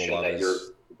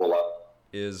capable of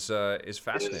is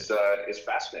fascinating.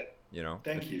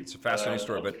 Thank you. It's a fascinating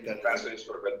story. But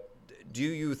do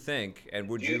you think, and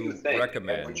would you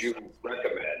recommend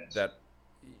that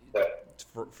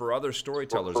for other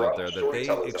storytellers out there that they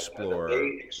explore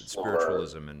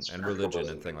spiritualism and religion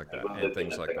and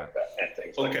things like that.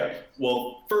 Okay.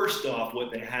 Well, first off,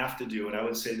 what they have to do, and I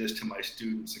would say this to my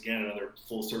students, again, another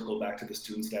full circle back to the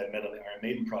students that I met on the Iron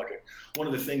Maiden project. One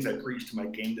of the things I preached to my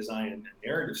game design and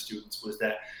narrative students was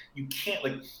that you can't,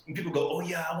 like, when people go, oh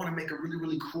yeah, I want to make a really,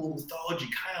 really cool mythology,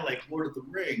 kind of like Lord of the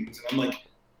Rings. And I'm like,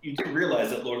 you do realize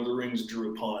that Lord of the Rings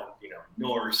drew upon,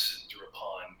 Norse, and drew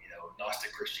upon,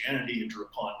 Gnostic Christianity, and drew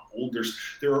upon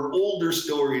there are older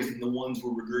stories than the ones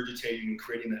we're regurgitating and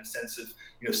creating that sense of,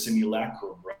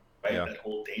 simulacrum, right? Yeah. That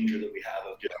whole danger that we have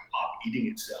of just pop eating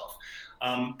itself.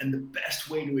 And the best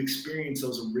way to experience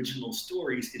those original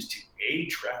stories is to A,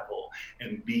 travel,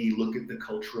 and B, look at the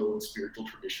cultural and spiritual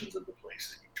traditions of the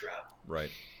place that you travel. Right.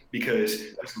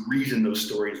 Because there's a reason those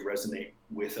stories resonate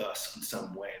with us in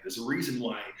some way. There's a reason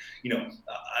why,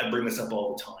 I bring this up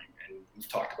all the time, and we've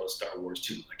talked about Star Wars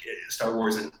too. Like, Star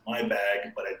Wars isn't my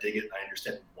bag, but I dig it and I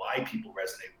understand why people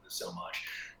resonate with it so much.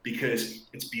 Because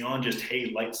it's beyond just,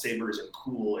 hey, lightsabers and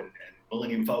cool and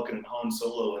Millennium Falcon and Han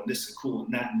Solo and this and cool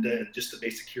and that and just the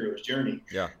basic hero's journey.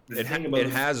 Yeah, it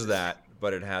has that,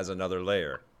 but it has another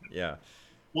layer. Yeah.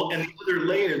 Well, and the other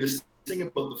layer, this thing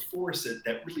about the Force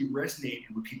that really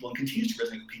resonated with people and continues to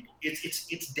resonate with people,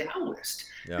 it's Taoist.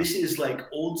 Yeah. This is like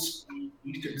old school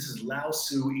Eastern, this is Lao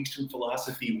Tzu, Eastern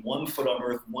philosophy, 1 foot on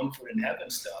earth, 1 foot in heaven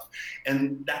stuff.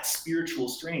 And that spiritual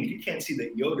strain, you can't see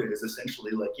that Yoda is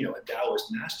essentially like, a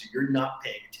Taoist master. You're not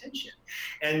paying attention.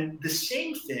 And the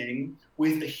same thing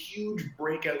with a huge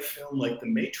breakout film like The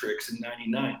Matrix in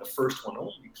 '99, the first one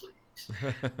only, please.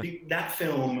 That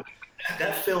film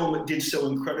did so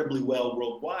incredibly well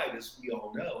worldwide, as we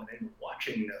all know, and anyone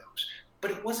watching knows.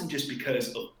 But it wasn't just because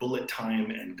of bullet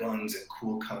time and guns and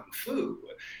cool kung fu.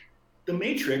 The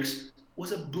Matrix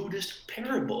was a Buddhist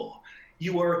parable.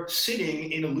 You are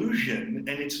sitting in illusion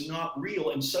and it's not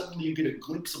real, and suddenly you get a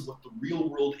glimpse of what the real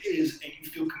world is, and you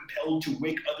feel compelled to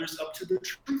wake others up to the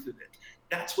truth of it.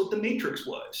 That's what The Matrix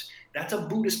was. That's a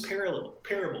Buddhist parable.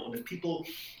 And if people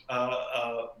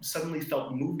suddenly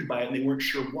felt moved by it and they weren't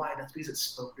sure why, that's because it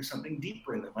spoke to something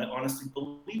deeper in them. I honestly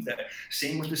believe that.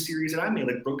 Same with the series that I made,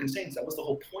 like Broken Saints. That was the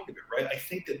whole point of it, right? I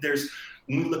think that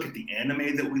when we look at the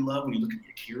anime that we love, when you look at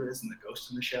the Akiras and the Ghost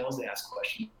in the Shells, they ask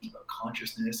questions about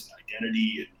consciousness and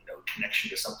identity and connection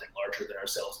to something larger than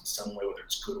ourselves in some way, whether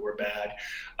it's good or bad.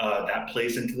 That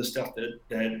plays into the stuff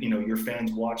that your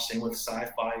fans watch. Same with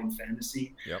sci-fi and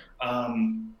fantasy. Yep.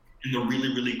 And the really,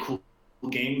 really cool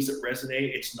games that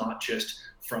resonate, it's not just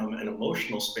from an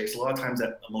emotional space. A lot of times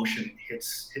that emotion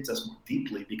hits us more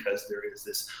deeply because there is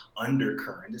this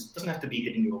undercurrent. It doesn't have to be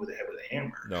hitting you over the head with a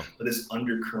hammer, no. But this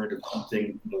undercurrent of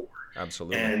something more.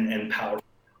 Absolutely. And powerful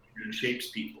and shapes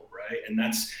people, right? And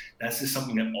that's just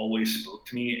something that always spoke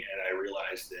to me, and I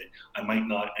realized that I might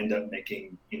not end up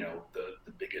making,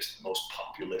 the biggest, most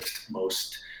populist,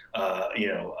 most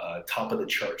top of the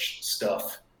chart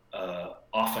stuff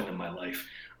often in my life.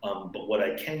 But what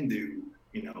I can do,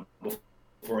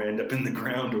 before I end up in the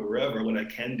ground or wherever, what I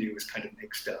can do is kind of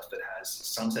make stuff that has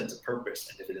some sense of purpose.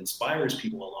 And if it inspires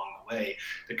people along the way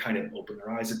to kind of open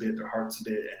their eyes a bit, their hearts a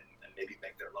bit, and maybe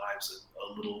make their lives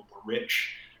a little more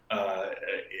rich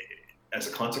as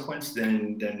a consequence,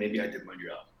 then maybe I did my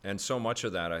job. And so much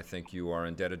of that, I think you are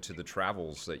indebted to the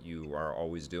travels that you are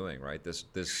always doing, right?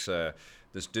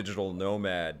 This digital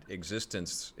nomad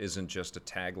existence isn't just a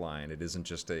tagline. It isn't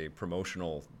just a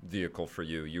promotional vehicle for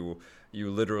you.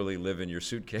 You literally live in your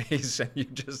suitcase, and you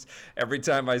just, every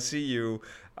time I see you,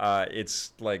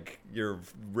 it's like you're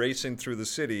racing through the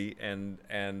city, and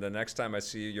the next time I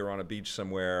see you, you're on a beach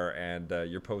somewhere, and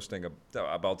you're posting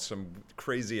about some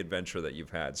crazy adventure that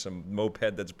you've had, some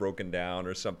moped that's broken down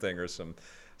or something, or some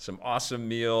awesome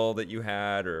meal that you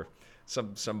had, or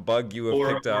some bug you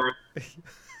have picked up.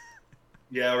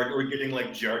 Yeah, we're getting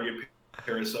like Giardia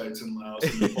parasites in Laos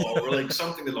in the fall, or like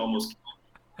something that almost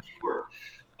sure.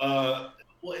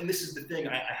 Well, and this is the thing,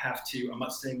 I have to, I'm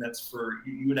not saying that's for,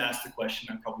 you would ask the question,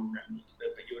 I probably rambled a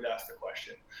bit, but you would ask the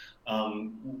question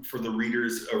for the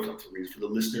readers, or not the readers, for the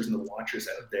listeners and the watchers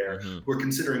out there mm-hmm. who are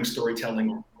considering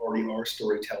storytelling or already are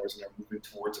storytellers and are moving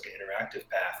towards like an interactive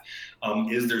path.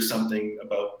 Is there something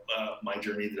about my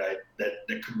journey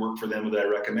that could work for them or that I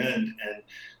recommend? And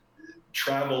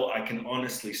travel, I can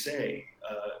honestly say,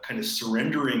 kind of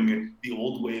surrendering the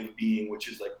old way of being, which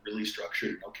is like really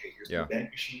structured. Okay, here's the bank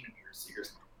machine, and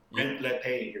here's rent that I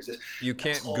pay, and here's this. You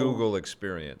can't Google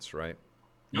experience, right?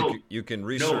 You can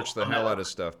research the hell out of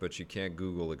stuff, but you can't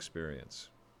Google experience.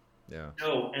 Yeah.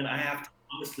 No, and I have to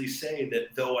honestly say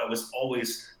that though I was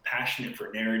always passionate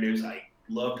for narratives, I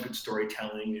loved good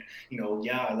storytelling.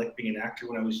 I liked being an actor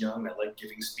when I was young. I liked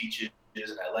giving speeches,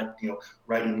 and I liked,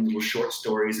 writing little short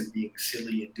stories and being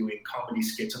silly and doing comedy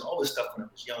skits and all this stuff when I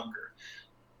was younger.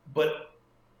 But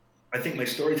I think my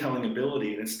storytelling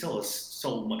ability, and it still is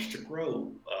so much to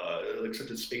grow, like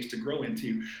such a space to grow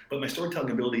into, but my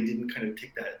storytelling ability didn't kind of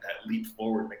take that leap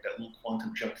forward, make that little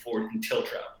quantum jump forward until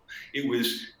travel. It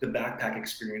was the backpack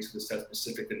experience of the South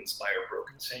Pacific that inspired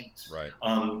Broken Saints. Right.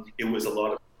 It was a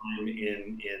lot of time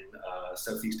in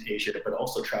Southeast Asia, but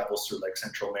also travels through like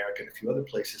Central America and a few other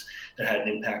places that had an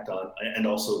impact on, and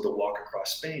also the walk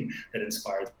across Spain that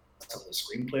inspired some of the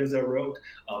screenplays I wrote,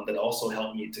 that also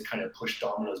helped me to kind of push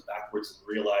dominoes backwards and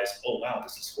realize, oh wow,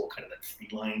 there's this whole kind of that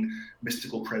feline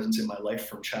mystical presence in my life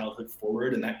from childhood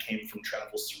forward, and that came from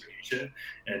travels through Asia,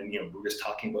 and Buddhists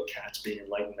talking about cats being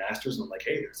enlightened masters, and I'm like,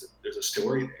 hey, there's a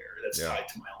story there that's tied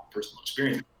to my own personal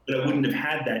experience, but I wouldn't have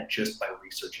had that just by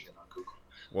researching it on Google.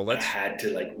 Well, I had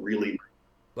to like really.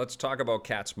 Let's talk about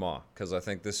Cat's Maw, because I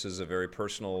think this is a very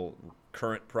personal,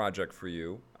 current project for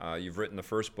you. You've written the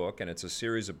first book, and it's a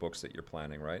series of books that you're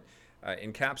planning, right?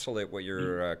 Encapsulate what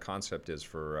your concept is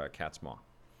for Cat's Maw.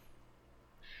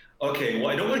 Okay, well,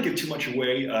 I don't want to give too much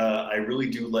away. I really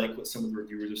do like what some of the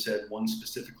reviewers have said. One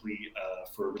specifically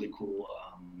for a really cool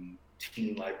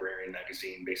teen librarian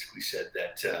magazine basically said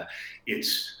that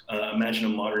it's imagine a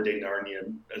modern day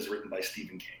Narnia as written by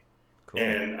Stephen King. Cool.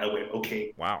 And I went,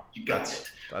 okay, wow, you got it.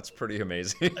 That's pretty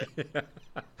amazing.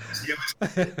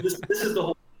 This is the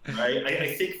whole thing, right?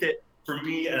 I think that for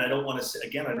me, and I don't want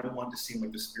to seem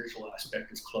like the spiritual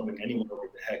aspect is clubbing anyone over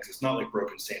the head, 'cause it's not like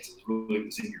Broken Saints is really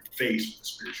was in your face with the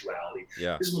spirituality.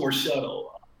 Yeah. This is more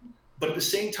subtle. But at the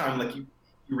same time, like you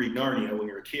read Narnia when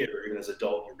you're a kid, or even as an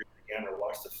adult, you read it again or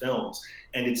watch the films,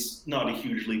 and it's not a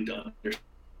hugely done.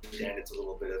 And it's a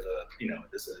little bit of a,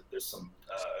 there's some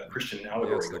Christian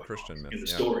allegory the Christian myth in the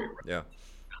story. Right? Yeah.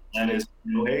 And it's,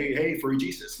 hey, free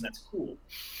Jesus, and that's cool.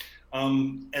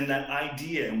 And that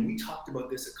idea, and we talked about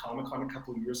this at Comic-Con a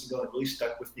couple of years ago, it really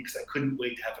stuck with me because I couldn't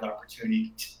wait to have an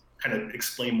opportunity to kind of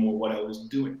explain more what I was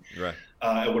doing, right?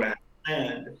 And what I had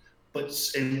planned.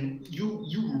 And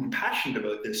you were passionate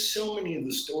about this. So many of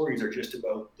the stories are just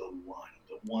about the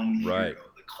one hero, right.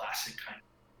 The classic kind of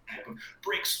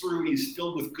breaks through, he's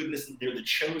filled with goodness, and they're the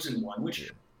chosen one,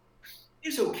 which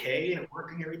is okay, and it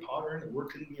worked in Harry Potter, and it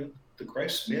worked in the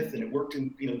Christ Smith, and it worked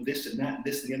in this and that, and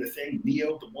this and the other thing,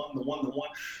 Neo, the one.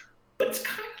 But it's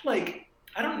kind of like,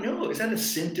 I don't know, is that a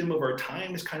symptom of our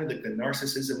time? It's kind of like the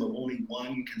narcissism of only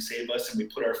one can save us, and we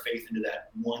put our faith into that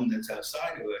one that's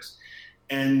outside of us,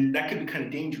 and that can be kind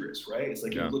of dangerous, right? It's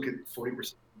like you look at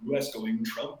 40% of the U.S. going,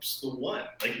 Trump's the one,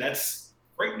 like that's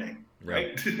frightening.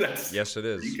 Right? That's yes, it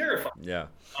is. Pretty terrifying. Yeah.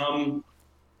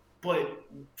 But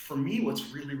for me, what's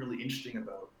really, really interesting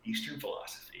about Eastern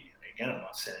philosophy, and again, I'm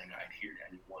not saying I adhere to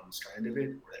any one strand of it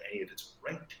or that any of it's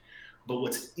right, but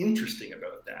what's interesting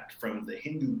about that from the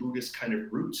Hindu Buddhist kind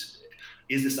of roots of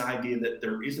it is this idea that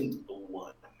there isn't the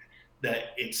one,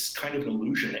 that it's kind of an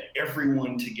illusion, that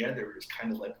everyone together is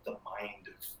kind of like the mind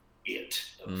of it,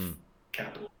 of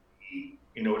capital E.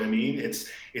 You know what I mean? It's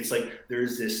like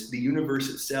there's the universe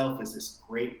itself is this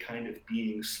great kind of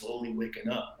being slowly waking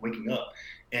up,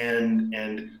 and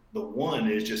the one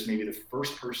is just maybe the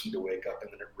first person to wake up, and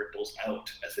then it ripples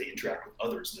out as they interact with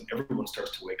others, and then everyone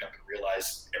starts to wake up and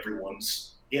realize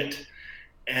everyone's it.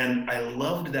 And I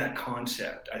loved that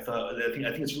concept. I think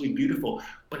it's really beautiful,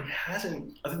 but it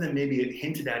hasn't, other than maybe it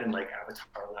hinted at in like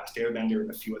Avatar: Last Airbender and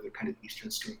a few other kind of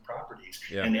Eastern stream properties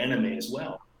and anime as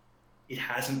well. It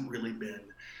hasn't really been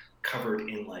covered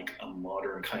in like a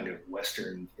modern kind of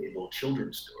Western fable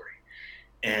children's story.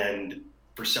 And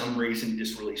for some reason, it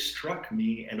just really struck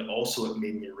me. And also it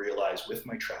made me realize with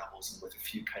my travels and with a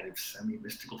few kind of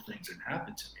semi-mystical things that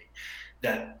happened to me,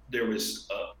 that there was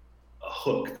a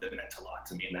hook that meant a lot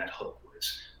to me. And that hook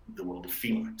was the world of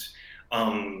felines.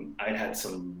 I'd had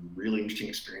some really interesting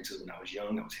experiences when I was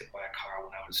young. I was hit by a car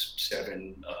when I was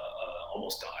 7,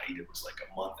 almost died. It was like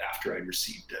a month after I'd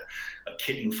received a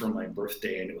kitten for my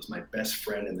birthday, and it was my best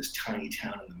friend in this tiny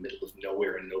town in the middle of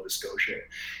nowhere in Nova Scotia.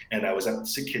 And I was at the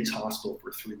Sick Kids Hospital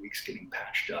for 3 weeks getting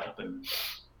patched up.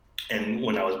 And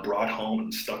when I was brought home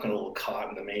and stuck in a little cot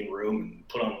in the main room and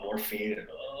put on morphine, and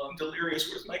I'm delirious,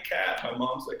 where's my cat? My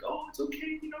mom's like, oh, it's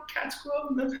okay, cats grow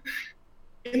up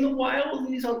in the wild,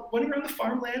 and he's out running around the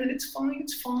farmland, and it's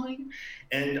fine.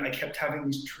 And I kept having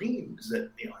these dreams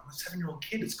that, I'm a 7-year-old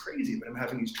kid, it's crazy, but I'm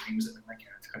having these dreams that my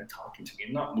cat's kind of talking to me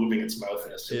and not moving its mouth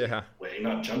in a silly way,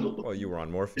 not jungle book. Well, you were on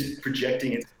morphine. Just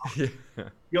projecting it.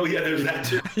 There's that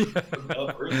too.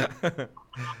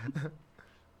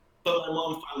 But my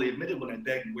mom finally admitted when I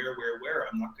begged, where?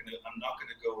 I'm not gonna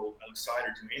go outside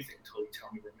or do anything until you tell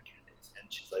me where my kid is.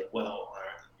 And she's like, well,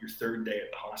 your third day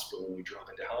at the hospital when we drove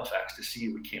into Halifax to see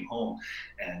you, we came home,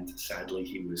 and sadly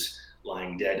he was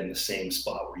lying dead in the same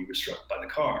spot where he was struck by the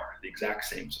car, the exact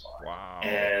same spot. Wow.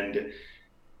 And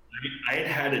I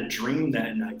had a dream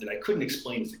that night that I couldn't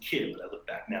explain as a kid, but I look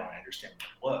back now and I understand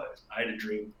what it was. I had a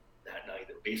dream that night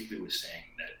that basically was saying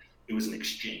that it was an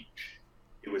exchange.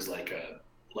 It was like a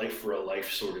life for a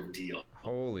life sort of deal.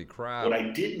 Holy crap. What I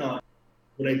did not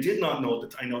know at the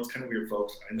time, I know it's kind of weird,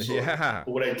 folks. I'm sorry. Yeah.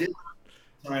 But what I did know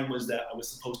at the time was that I was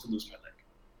supposed to lose my leg.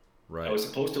 Right. I was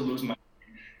supposed to lose my leg.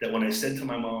 That when I said to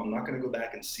my mom, I'm not going to go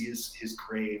back and see his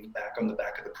grave back on the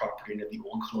back of the property near the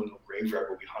old colonial graveyard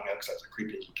where we hung out because I was a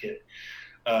creepy little kid.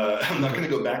 I'm not going to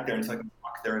go back there until I can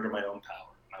walk there under my own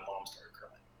power. My mom started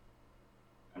crying.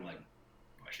 I'm like,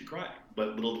 why is she crying?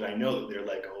 But little did I know that they're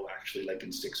like, oh, actually, like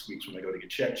in 6 weeks when I go to get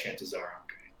checked, chances are I'm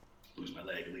going to lose my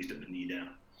leg, at least at the knee down.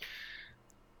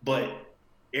 But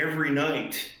every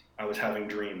night I was having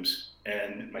dreams,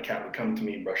 and my cat would come to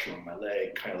me and brush along my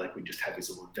leg, kind of like we just had these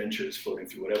little adventures floating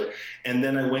through whatever. And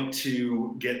then I went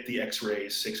to get the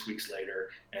x-rays 6 weeks later,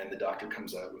 and the doctor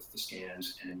comes out with the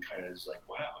scans and kind of is like,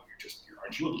 wow,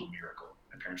 aren't you a little miracle?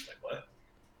 My parents were like, what?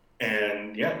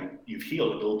 And yeah, you've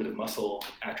healed a little bit of muscle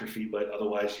atrophy, but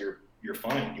otherwise you're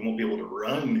fine. You won't be able to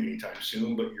run anytime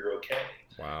soon, but you're okay.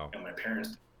 Wow. And my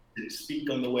parents did speak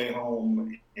on the way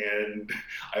home, and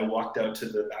I walked out to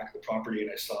the back of the property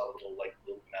and I saw a little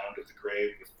mound of the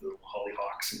grave with the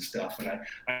hollyhocks and stuff, and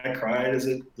I cried as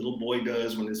a little boy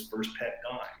does when his first pet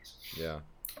dies. Yeah.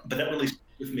 But that really stuck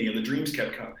with me, and the dreams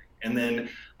kept coming. And then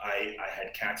I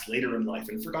had cats later in life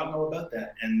and forgotten all about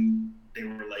that, and there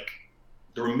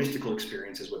were mystical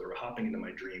experiences where they were hopping into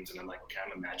my dreams, and I'm like, okay,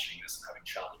 I'm imagining this, I'm having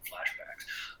childhood flashbacks.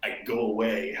 I'd go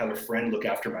away, have a friend look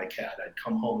after my cat. I'd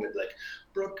come home and they'd be like,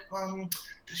 Brooke,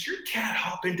 does your cat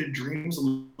hop into dreams?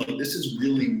 I'm like, this is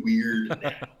really weird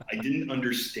now. I didn't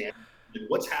understand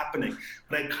what's happening,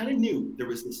 but I kind of knew there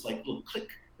was this little click,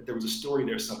 that there was a story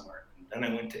there somewhere. And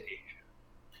then I went to Asia.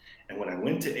 And when I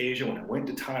went to Asia, when I went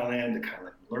to Thailand to kind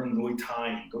of learn Muay Thai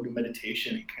and go to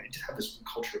meditation and kind of just have this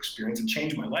cultural experience and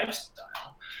change my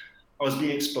lifestyle, I was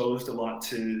being exposed a lot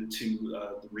to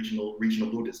the regional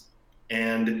Buddhism.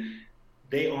 And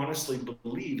they honestly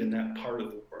believe in that part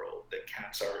of the world that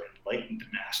cats are enlightened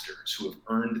masters who have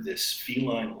earned this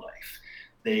feline life.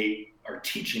 They are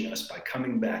teaching us by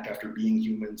coming back after being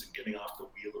humans and getting off the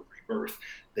wheel of rebirth.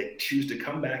 They choose to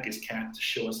come back as cats to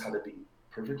show us how to be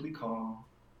perfectly calm,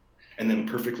 and then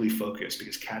perfectly focused,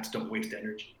 because cats don't waste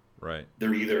energy. Right.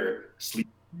 They're either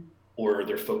sleeping, or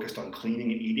they're focused on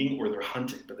cleaning and eating, or they're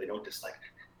hunting, but they don't just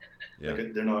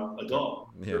they're not a dog,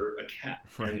 they're a cat.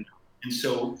 Right. And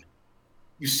so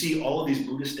you see all of these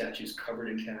Buddhist statues covered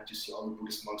in cats. You see all the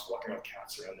Buddhist monks walking around with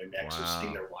cats around their necks, or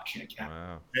sitting there watching a cat.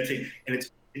 Wow. And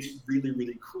it's really,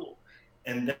 really cool.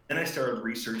 And then I started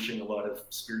researching a lot of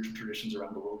spiritual traditions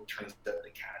around the world. It turns out the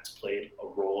cats played a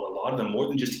role, a lot of them, more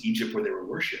than just Egypt where they were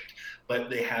worshipped, but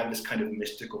they have this kind of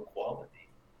mystical quality.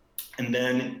 And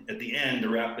then at the end, to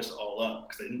wrap this all up,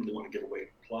 because I didn't really want to give away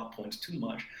plot points too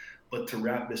much, but to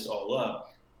wrap this all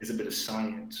up is a bit of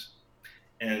science.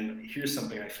 And here's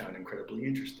something I found incredibly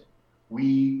interesting.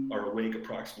 We are awake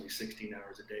approximately 16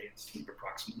 hours a day and sleep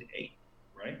approximately 8,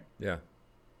 right? Yeah.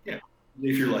 Yeah.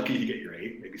 If you're lucky, you get your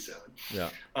 8, maybe 7. Yeah.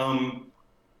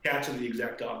 Cats are the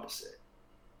exact opposite.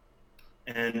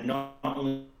 And not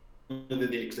only are they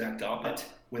the exact opposite,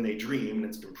 when they dream, and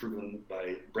it's been proven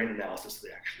by brain analysis that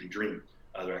they actually dream.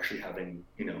 They're actually having,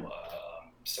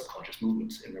 subconscious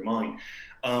movements in their mind.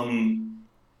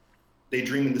 They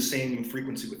dream in the same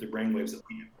frequency with their brainwaves that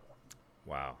we do.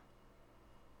 Wow.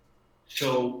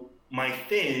 So my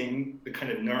thing, the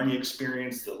kind of Narnia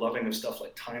experience, the loving of stuff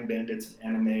like Time Bandits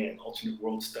and anime and alternate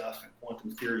world stuff and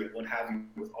quantum theory and what have you,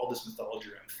 with all this mythology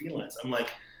around felines, I'm like,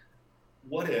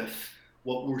 what if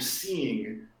what we're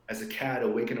seeing as a cat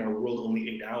awake in our world only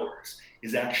 8 hours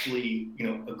is actually,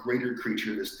 a greater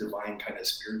creature, this divine kind of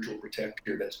spiritual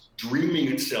protector that's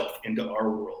dreaming itself into our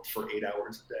world for 8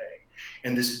 hours a day.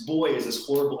 And this boy is this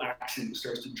horrible accident who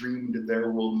starts to dream into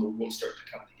their world, and the world starts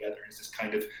to come together. It's this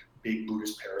kind of big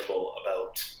Buddhist parable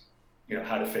about,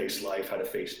 how to face life, how to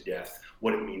face death,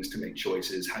 what it means to make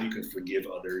choices, how you can forgive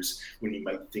others when you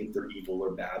might think they're evil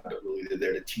or bad, but really they're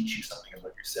there to teach you something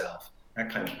about yourself,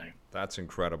 that kind of thing. That's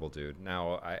incredible, dude.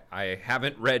 Now, I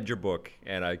haven't read your book,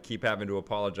 and I keep having to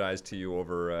apologize to you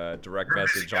over direct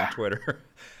message on Twitter.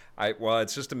 Well,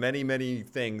 it's just many, many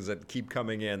things that keep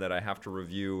coming in that I have to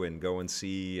review and go and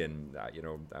see, and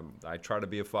I try to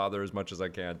be a father as much as I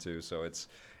can too. So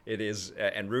it is,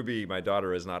 and Ruby, my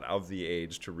daughter, is not of the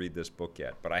age to read this book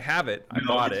yet, but I have it. I No,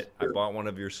 bought it's it. I bought one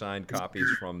of your signed copies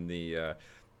from the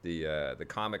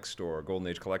comic store, Golden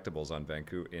Age Collectibles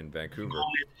in Vancouver.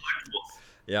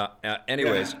 Yeah.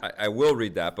 Anyways, Yeah. I will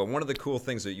read that. But one of the cool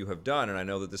things that you have done, and I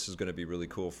know that this is going to be really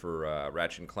cool for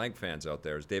Ratchet and Clank fans out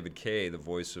there, is David Kay, the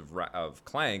voice of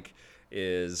Clank,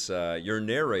 is your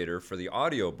narrator for the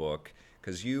audiobook,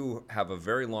 because you have a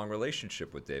very long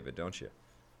relationship with David, don't you?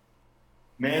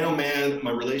 Man, oh man, my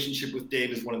relationship with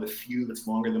Dave is one of the few that's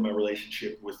longer than my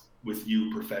relationship with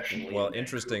you professionally. Well,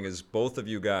 interesting is both of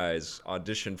you guys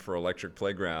auditioned for Electric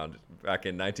Playground back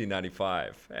in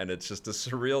 1995, and it's just a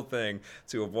surreal thing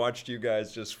to have watched you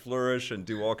guys just flourish and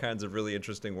do all kinds of really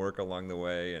interesting work along the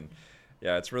way. And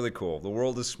yeah, it's really cool. The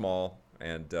world is small,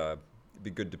 and be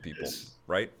good to people,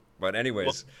 right? But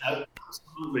anyways, well,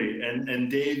 absolutely. And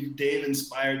Dave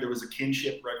inspired. There was a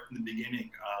kinship right from the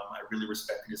beginning. I really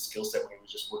respected his skill set when he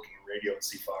was just working in radio at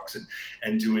CFox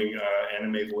and doing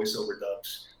anime voiceover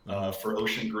dubs for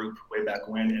Ocean Group way back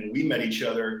when. And we met each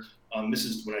other. This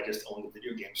is when I just owned the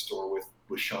video game store with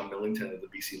Sean Millington of the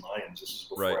BC Lions. This was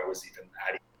before right. I was even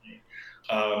at it.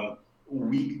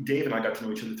 Dave and I got to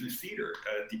know each other through theater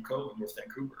at Deep Cove in North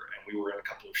Vancouver, and we were in a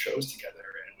couple of shows together,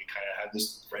 and we kind of had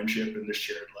this friendship and this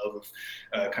shared love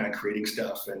of kind of creating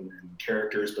stuff and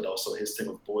characters, but also his thing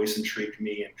with voice intrigued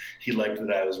me, and he liked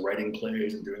that I was writing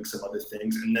plays and doing some other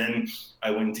things. And then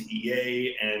I went to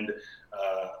EA, and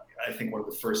I think one of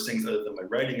the first things, other than my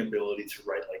writing ability, to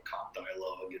write like cop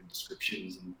dialogue and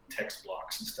descriptions and text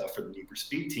blocks and stuff for the Need for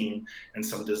Speed team, and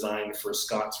some design for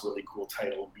Scott's really cool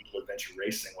title, Beetle Adventure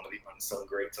Racing, one of the unsung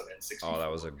greats on N64. Oh, that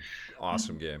was an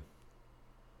awesome game.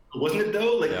 Wasn't it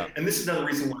though? Yeah. And this is another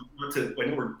reason why I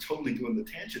know we're totally doing the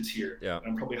tangents here. Yeah. And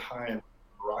I'm probably high on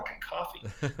rock and coffee.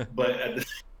 But at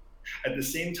the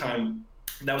same time,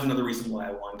 that was another reason why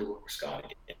I wanted to work with Scott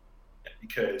again.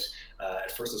 Because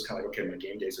at first it was kind of like, okay, my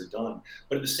game days are done.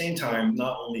 But at the same time,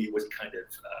 not only was he kind of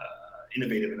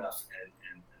innovative enough and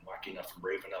wacky enough and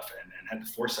brave enough and had the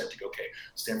foresight to go, okay,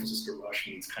 San Francisco Rush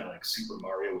means kind of like Super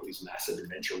Mario with these massive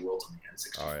adventure worlds on the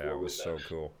N64. Oh yeah, it was so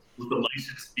cool. With the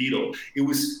licensed Beetle. It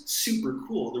was super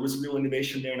cool. There was real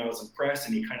innovation there, and I was impressed.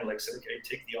 And he kind of like said, okay,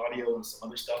 take the audio and some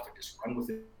other stuff and just run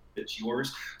with it. It's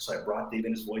yours. So I brought Dave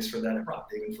in his voice for that. I brought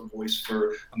Dave in for voice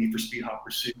for Need for Speed Hot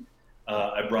Pursuit.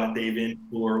 I brought Dave in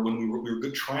for when we were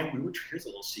here's a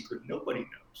little secret nobody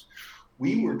knows.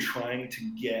 We were trying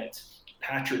to get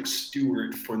Patrick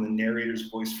Stewart for the narrator's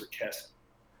voice for Keston.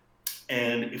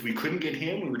 And if we couldn't get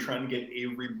him, we were trying to get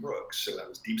Avery Brooks. So that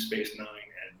was Deep Space Nine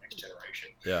and Next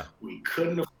Generation. Yeah. We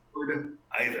couldn't afford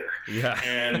either. Yeah.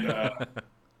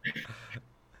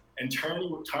 And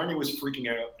Tarney was freaking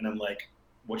out, and I'm like,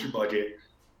 what's your budget?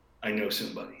 I know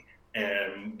somebody.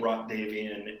 And brought Dave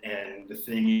in, and the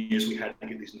thing is, we had to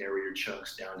get these narrator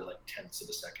chunks down to like tenths of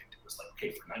a second. It was like,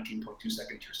 okay, for 19.2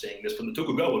 seconds, you're saying this from the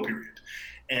Tokugawa period.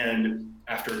 And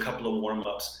after a couple of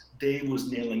warm-ups, Dave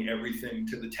was nailing everything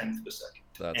to the tenth of a second.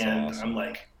 That's and awesome. I'm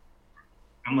like,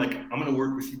 I'm going to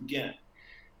work with you again.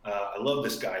 I love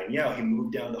this guy. And yeah, he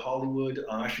moved down to Hollywood.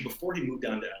 Actually, before he moved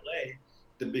down to LA,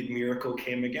 the big miracle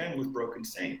came again with Broken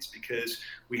Saints, because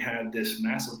we had this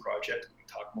massive project. We can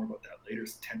talk more about that later.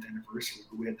 It's the 10th anniversary.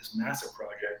 But we had this massive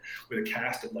project with a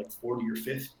cast of like 40 or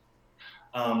 50.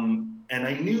 And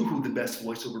I knew who the best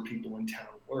voiceover people in town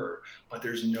were, but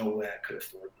there's no way I could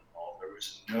afford them all. There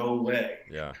was no way.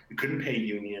 Yeah. We couldn't pay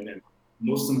union, and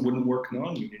most of them wouldn't work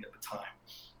non-union at the time.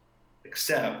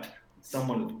 Except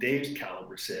someone of Dave's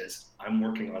caliber says, I'm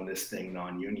working on this thing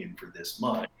non-union for this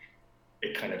much.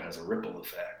 It kind of has a ripple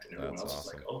effect. And everyone else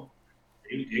is like, oh,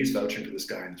 Dave's vouching for this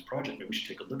guy in this project. Maybe we should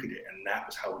take a look at it. And that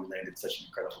was how we landed such an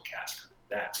incredible cast for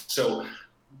that. So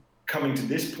coming to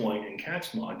this point in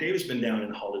Cat's Maw, Dave has been down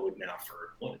in Hollywood now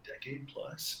for, a decade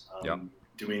plus?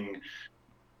 Doing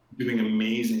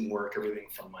amazing work, everything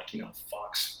from like,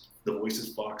 Fox, the voice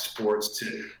of Fox Sports,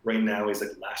 to right now he's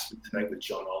like Last Week Tonight with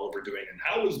John Oliver doing, and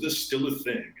how is this still a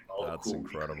thing? And all That's the cool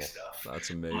incredible stuff.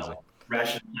 That's amazing.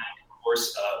 Ratchet and Clank, of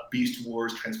course, Beast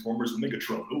Wars, Transformers,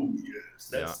 Megatron. Oh yes,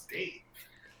 that's Dave.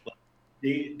 But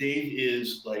Dave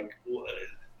is like,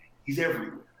 he's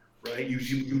everywhere, right?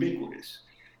 He's ubiquitous,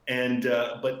 and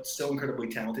but so incredibly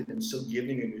talented and so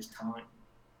giving in his time.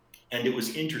 And it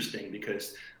was interesting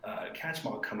because Cat's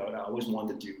Maw come out. I always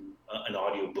wanted to do an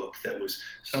audiobook that was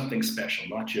something special,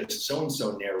 not just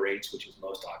so-and-so narrates, which is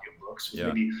most audiobooks, with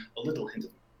maybe a little hint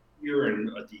of fear and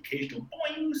the occasional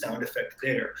boing sound effect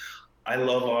there. I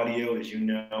love audio, as you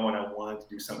know, and I wanted to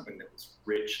do something that was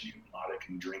rich and hypnotic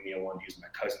and dreamy. I wanted to use my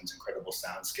cousin's incredible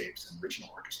soundscapes and original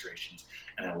orchestrations,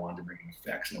 and I wanted to bring in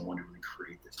effects, and I wanted to really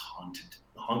create this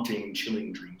haunting,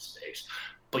 chilling dream space.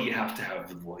 But you have to have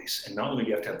the voice, and not only do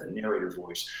you have to have the narrator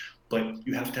voice, but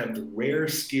you have to have the rare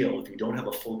skill, if you don't have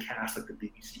a full cast like the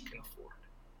BBC can afford,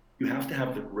 you have to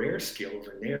have the rare skill of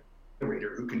a narrator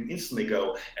who can instantly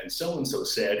go, and so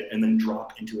said, and then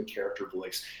drop into a character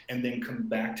voice, and then come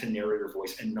back to narrator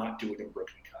voice and not do it in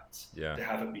broken cuts, to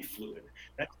have it be fluid.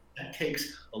 That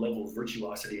takes a level of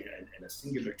virtuosity and a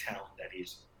singular talent that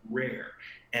is rare.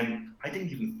 And I didn't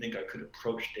even think I could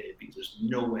approach Dave, because there's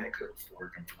no way I could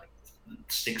afford him for like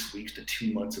 6 weeks to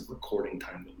 2 months of recording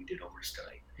time that we did over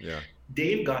Skype. Yeah.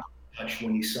 Dave got in touch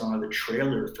when he saw the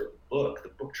trailer for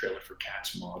the book trailer for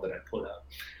Cat's Maw that I put up.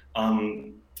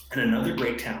 And another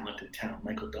great talent in town,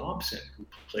 Michael Dobson, who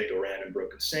played Oran in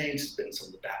Broken Saints, has been in some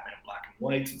of the Batman Black and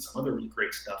Whites and some other really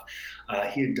great stuff.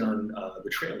 He had done the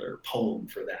trailer poem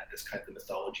for that, this kind of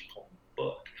mythology poem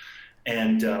book.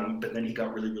 And but then he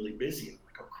got really, really busy. And I'm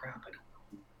like, oh crap, I don't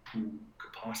know who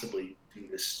could possibly do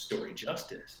this story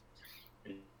justice.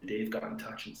 And Dave got in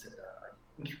touch and said,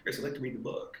 I'm curious, I'd like to read the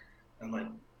book. And I'm like,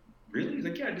 really? He's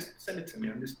like, yeah, just send it to me.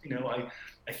 I'm just,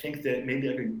 I think that maybe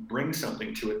I could bring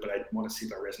something to it, but I want to see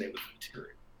if I resonate with the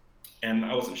material. And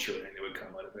I wasn't sure anything would come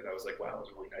out of it. I was like, wow, it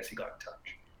was really nice. He got in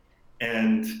touch.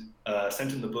 And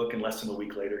sent him the book, and less than a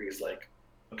week later, he's like,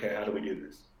 okay, how do we do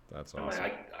this? That's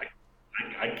awesome.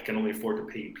 I can only afford to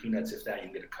pay you peanuts, if that. You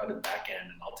can get a cut in the back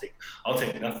end, and I'll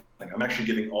take nothing. I'm actually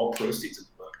giving all proceeds of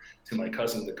the book to my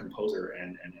cousin, the composer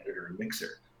and editor and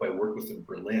mixer, who I worked with in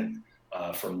Berlin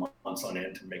for months on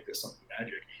end to make this something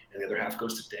magic. And the other half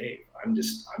goes to Dave. I'm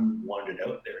wanted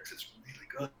out there because it's really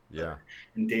good. Yeah.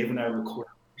 And Dave and I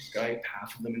recorded Skype,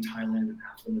 half of them in Thailand and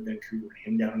half of them in Vancouver, and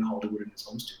him down in Hollywood in his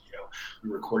home studio. We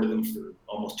recorded them for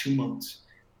almost 2 months.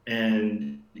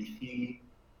 And he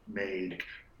made,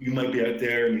 you might be out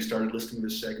there and you started listening to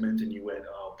this segment and you went,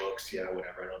 oh, books, yeah,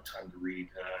 whatever, I don't have time to read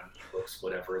books,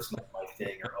 whatever, it's not my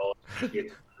thing, or oh,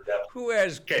 who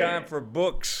has time for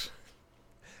books?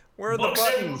 Where are the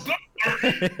buttons?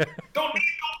 Don't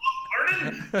need no book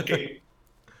learning. Okay,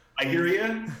 I hear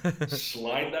you.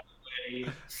 Slide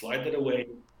that away.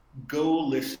 Go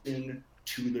listen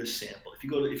to the sample. If you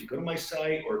go to my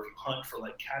site, or if you hunt for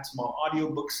like Cat's Maw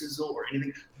audiobook sizzle or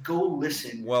anything, go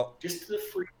listen. Well, just to the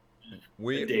free.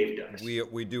 Dave does.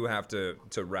 We do have to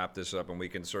wrap this up, and we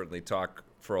can certainly talk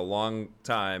for a long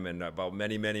time and about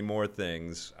many, many more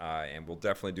things, and we'll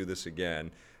definitely do this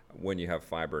again when you have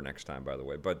fiber next time, by the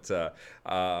way. But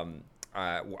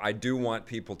I do want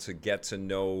people to get to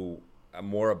know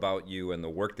more about you and the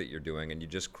work that you're doing, and you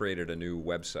just created a new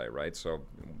website, right? So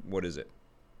what is it?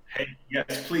 Hey,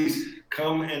 yes, please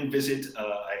come and visit.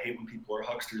 I hate when people are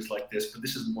hucksters like this, but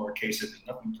this is more a case of there's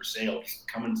nothing for sale. Just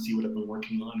come and see what I've been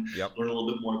working on. Yep. Learn a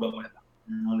little bit more about my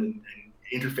background and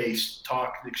interface,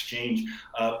 talk, exchange.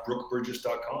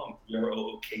 BrookeBurgess.com,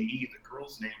 BROOKE, the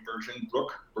girl's name version,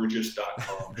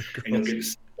 BrookeBurgess.com, and you'll get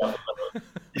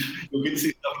to see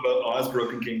stuff about Oz,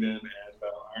 Broken Kingdom, and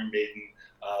about Iron Maiden.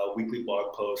 Weekly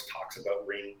blog post talks about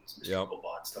Reigns, Mystical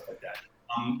Bot, stuff like that.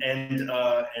 And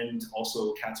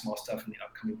also Cat's Maw stuff in the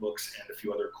upcoming books, and a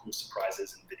few other cool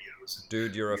surprises and videos. And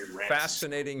dude, you're a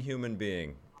fascinating human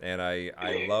being, and I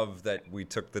love that we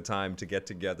took the time to get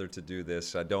together to do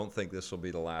this. I don't think this will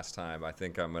be the last time. I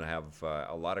think I'm going to have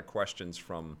a lot of questions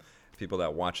from people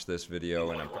that watch this video,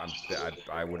 and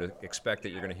I would expect that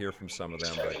you're going to hear from some of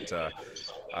them. But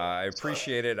I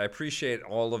appreciate it. I appreciate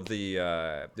all of the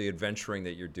adventuring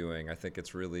that you're doing. I think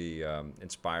it's really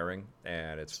inspiring,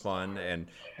 and it's fun, and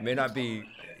it may not be,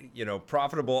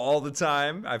 profitable all the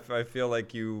time. I feel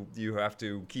like you have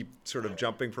to keep sort of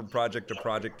jumping from project to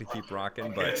project to keep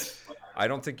rocking, but I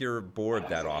don't think you're bored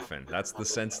that often. That's the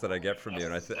sense that I get from you,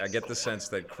 and I get the sense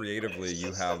that creatively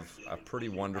you have a pretty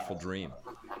wonderful dream.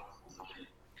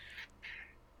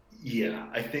 Yeah,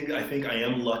 I think I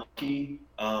am lucky,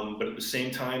 but at the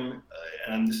same time,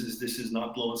 and this is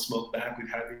not blowing smoke back. We've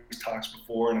had these talks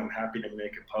before, and I'm happy to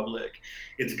make it public.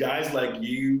 It's guys like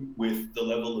you with the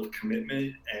level of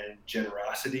commitment and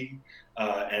generosity,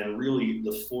 and really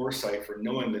the foresight for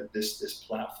knowing that this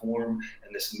platform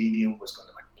and this medium was going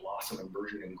to blossom and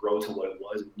burgeon and grow to what it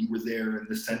was. And you were there in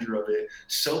the center of it,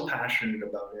 so passionate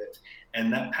about it,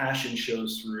 and that passion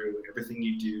shows through everything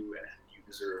you do. And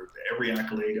deserve every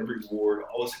accolade, every award,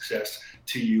 all the success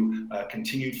to you.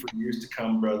 Continued for years to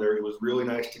come, brother. It was really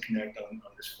nice to connect on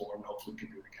this forum. Hopefully we can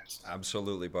do it again soon.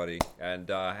 Absolutely, buddy. And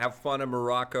have fun in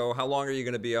Morocco. How long are you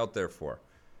going to be out there for?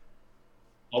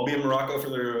 I'll be in Morocco for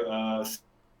the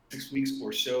 6 weeks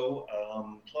or so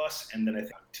plus, and then I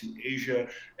think to Asia.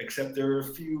 Except there are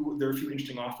a few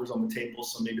interesting offers on the table,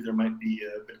 so maybe there might be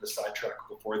a bit of a sidetrack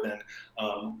before then.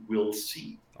 We'll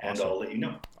see, and Awesome. I'll let you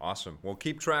know. Awesome. Well,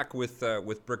 keep track with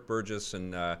Brick Burgess,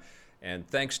 and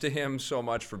thanks to him so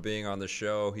much for being on the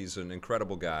show. He's an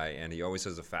incredible guy, and he always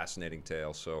has a fascinating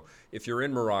tale. So if you're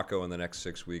in Morocco in the next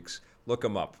 6 weeks, look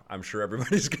him up. I'm sure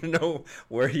everybody's going to know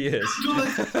where he is.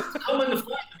 Come and find.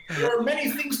 There are many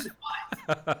things to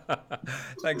find.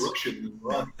 Thanks.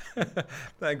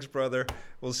 Thanks, brother.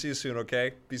 We'll see you soon,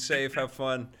 okay? Be safe, have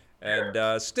fun.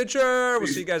 And Stitcher, we'll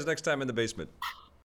see you guys next time in the basement.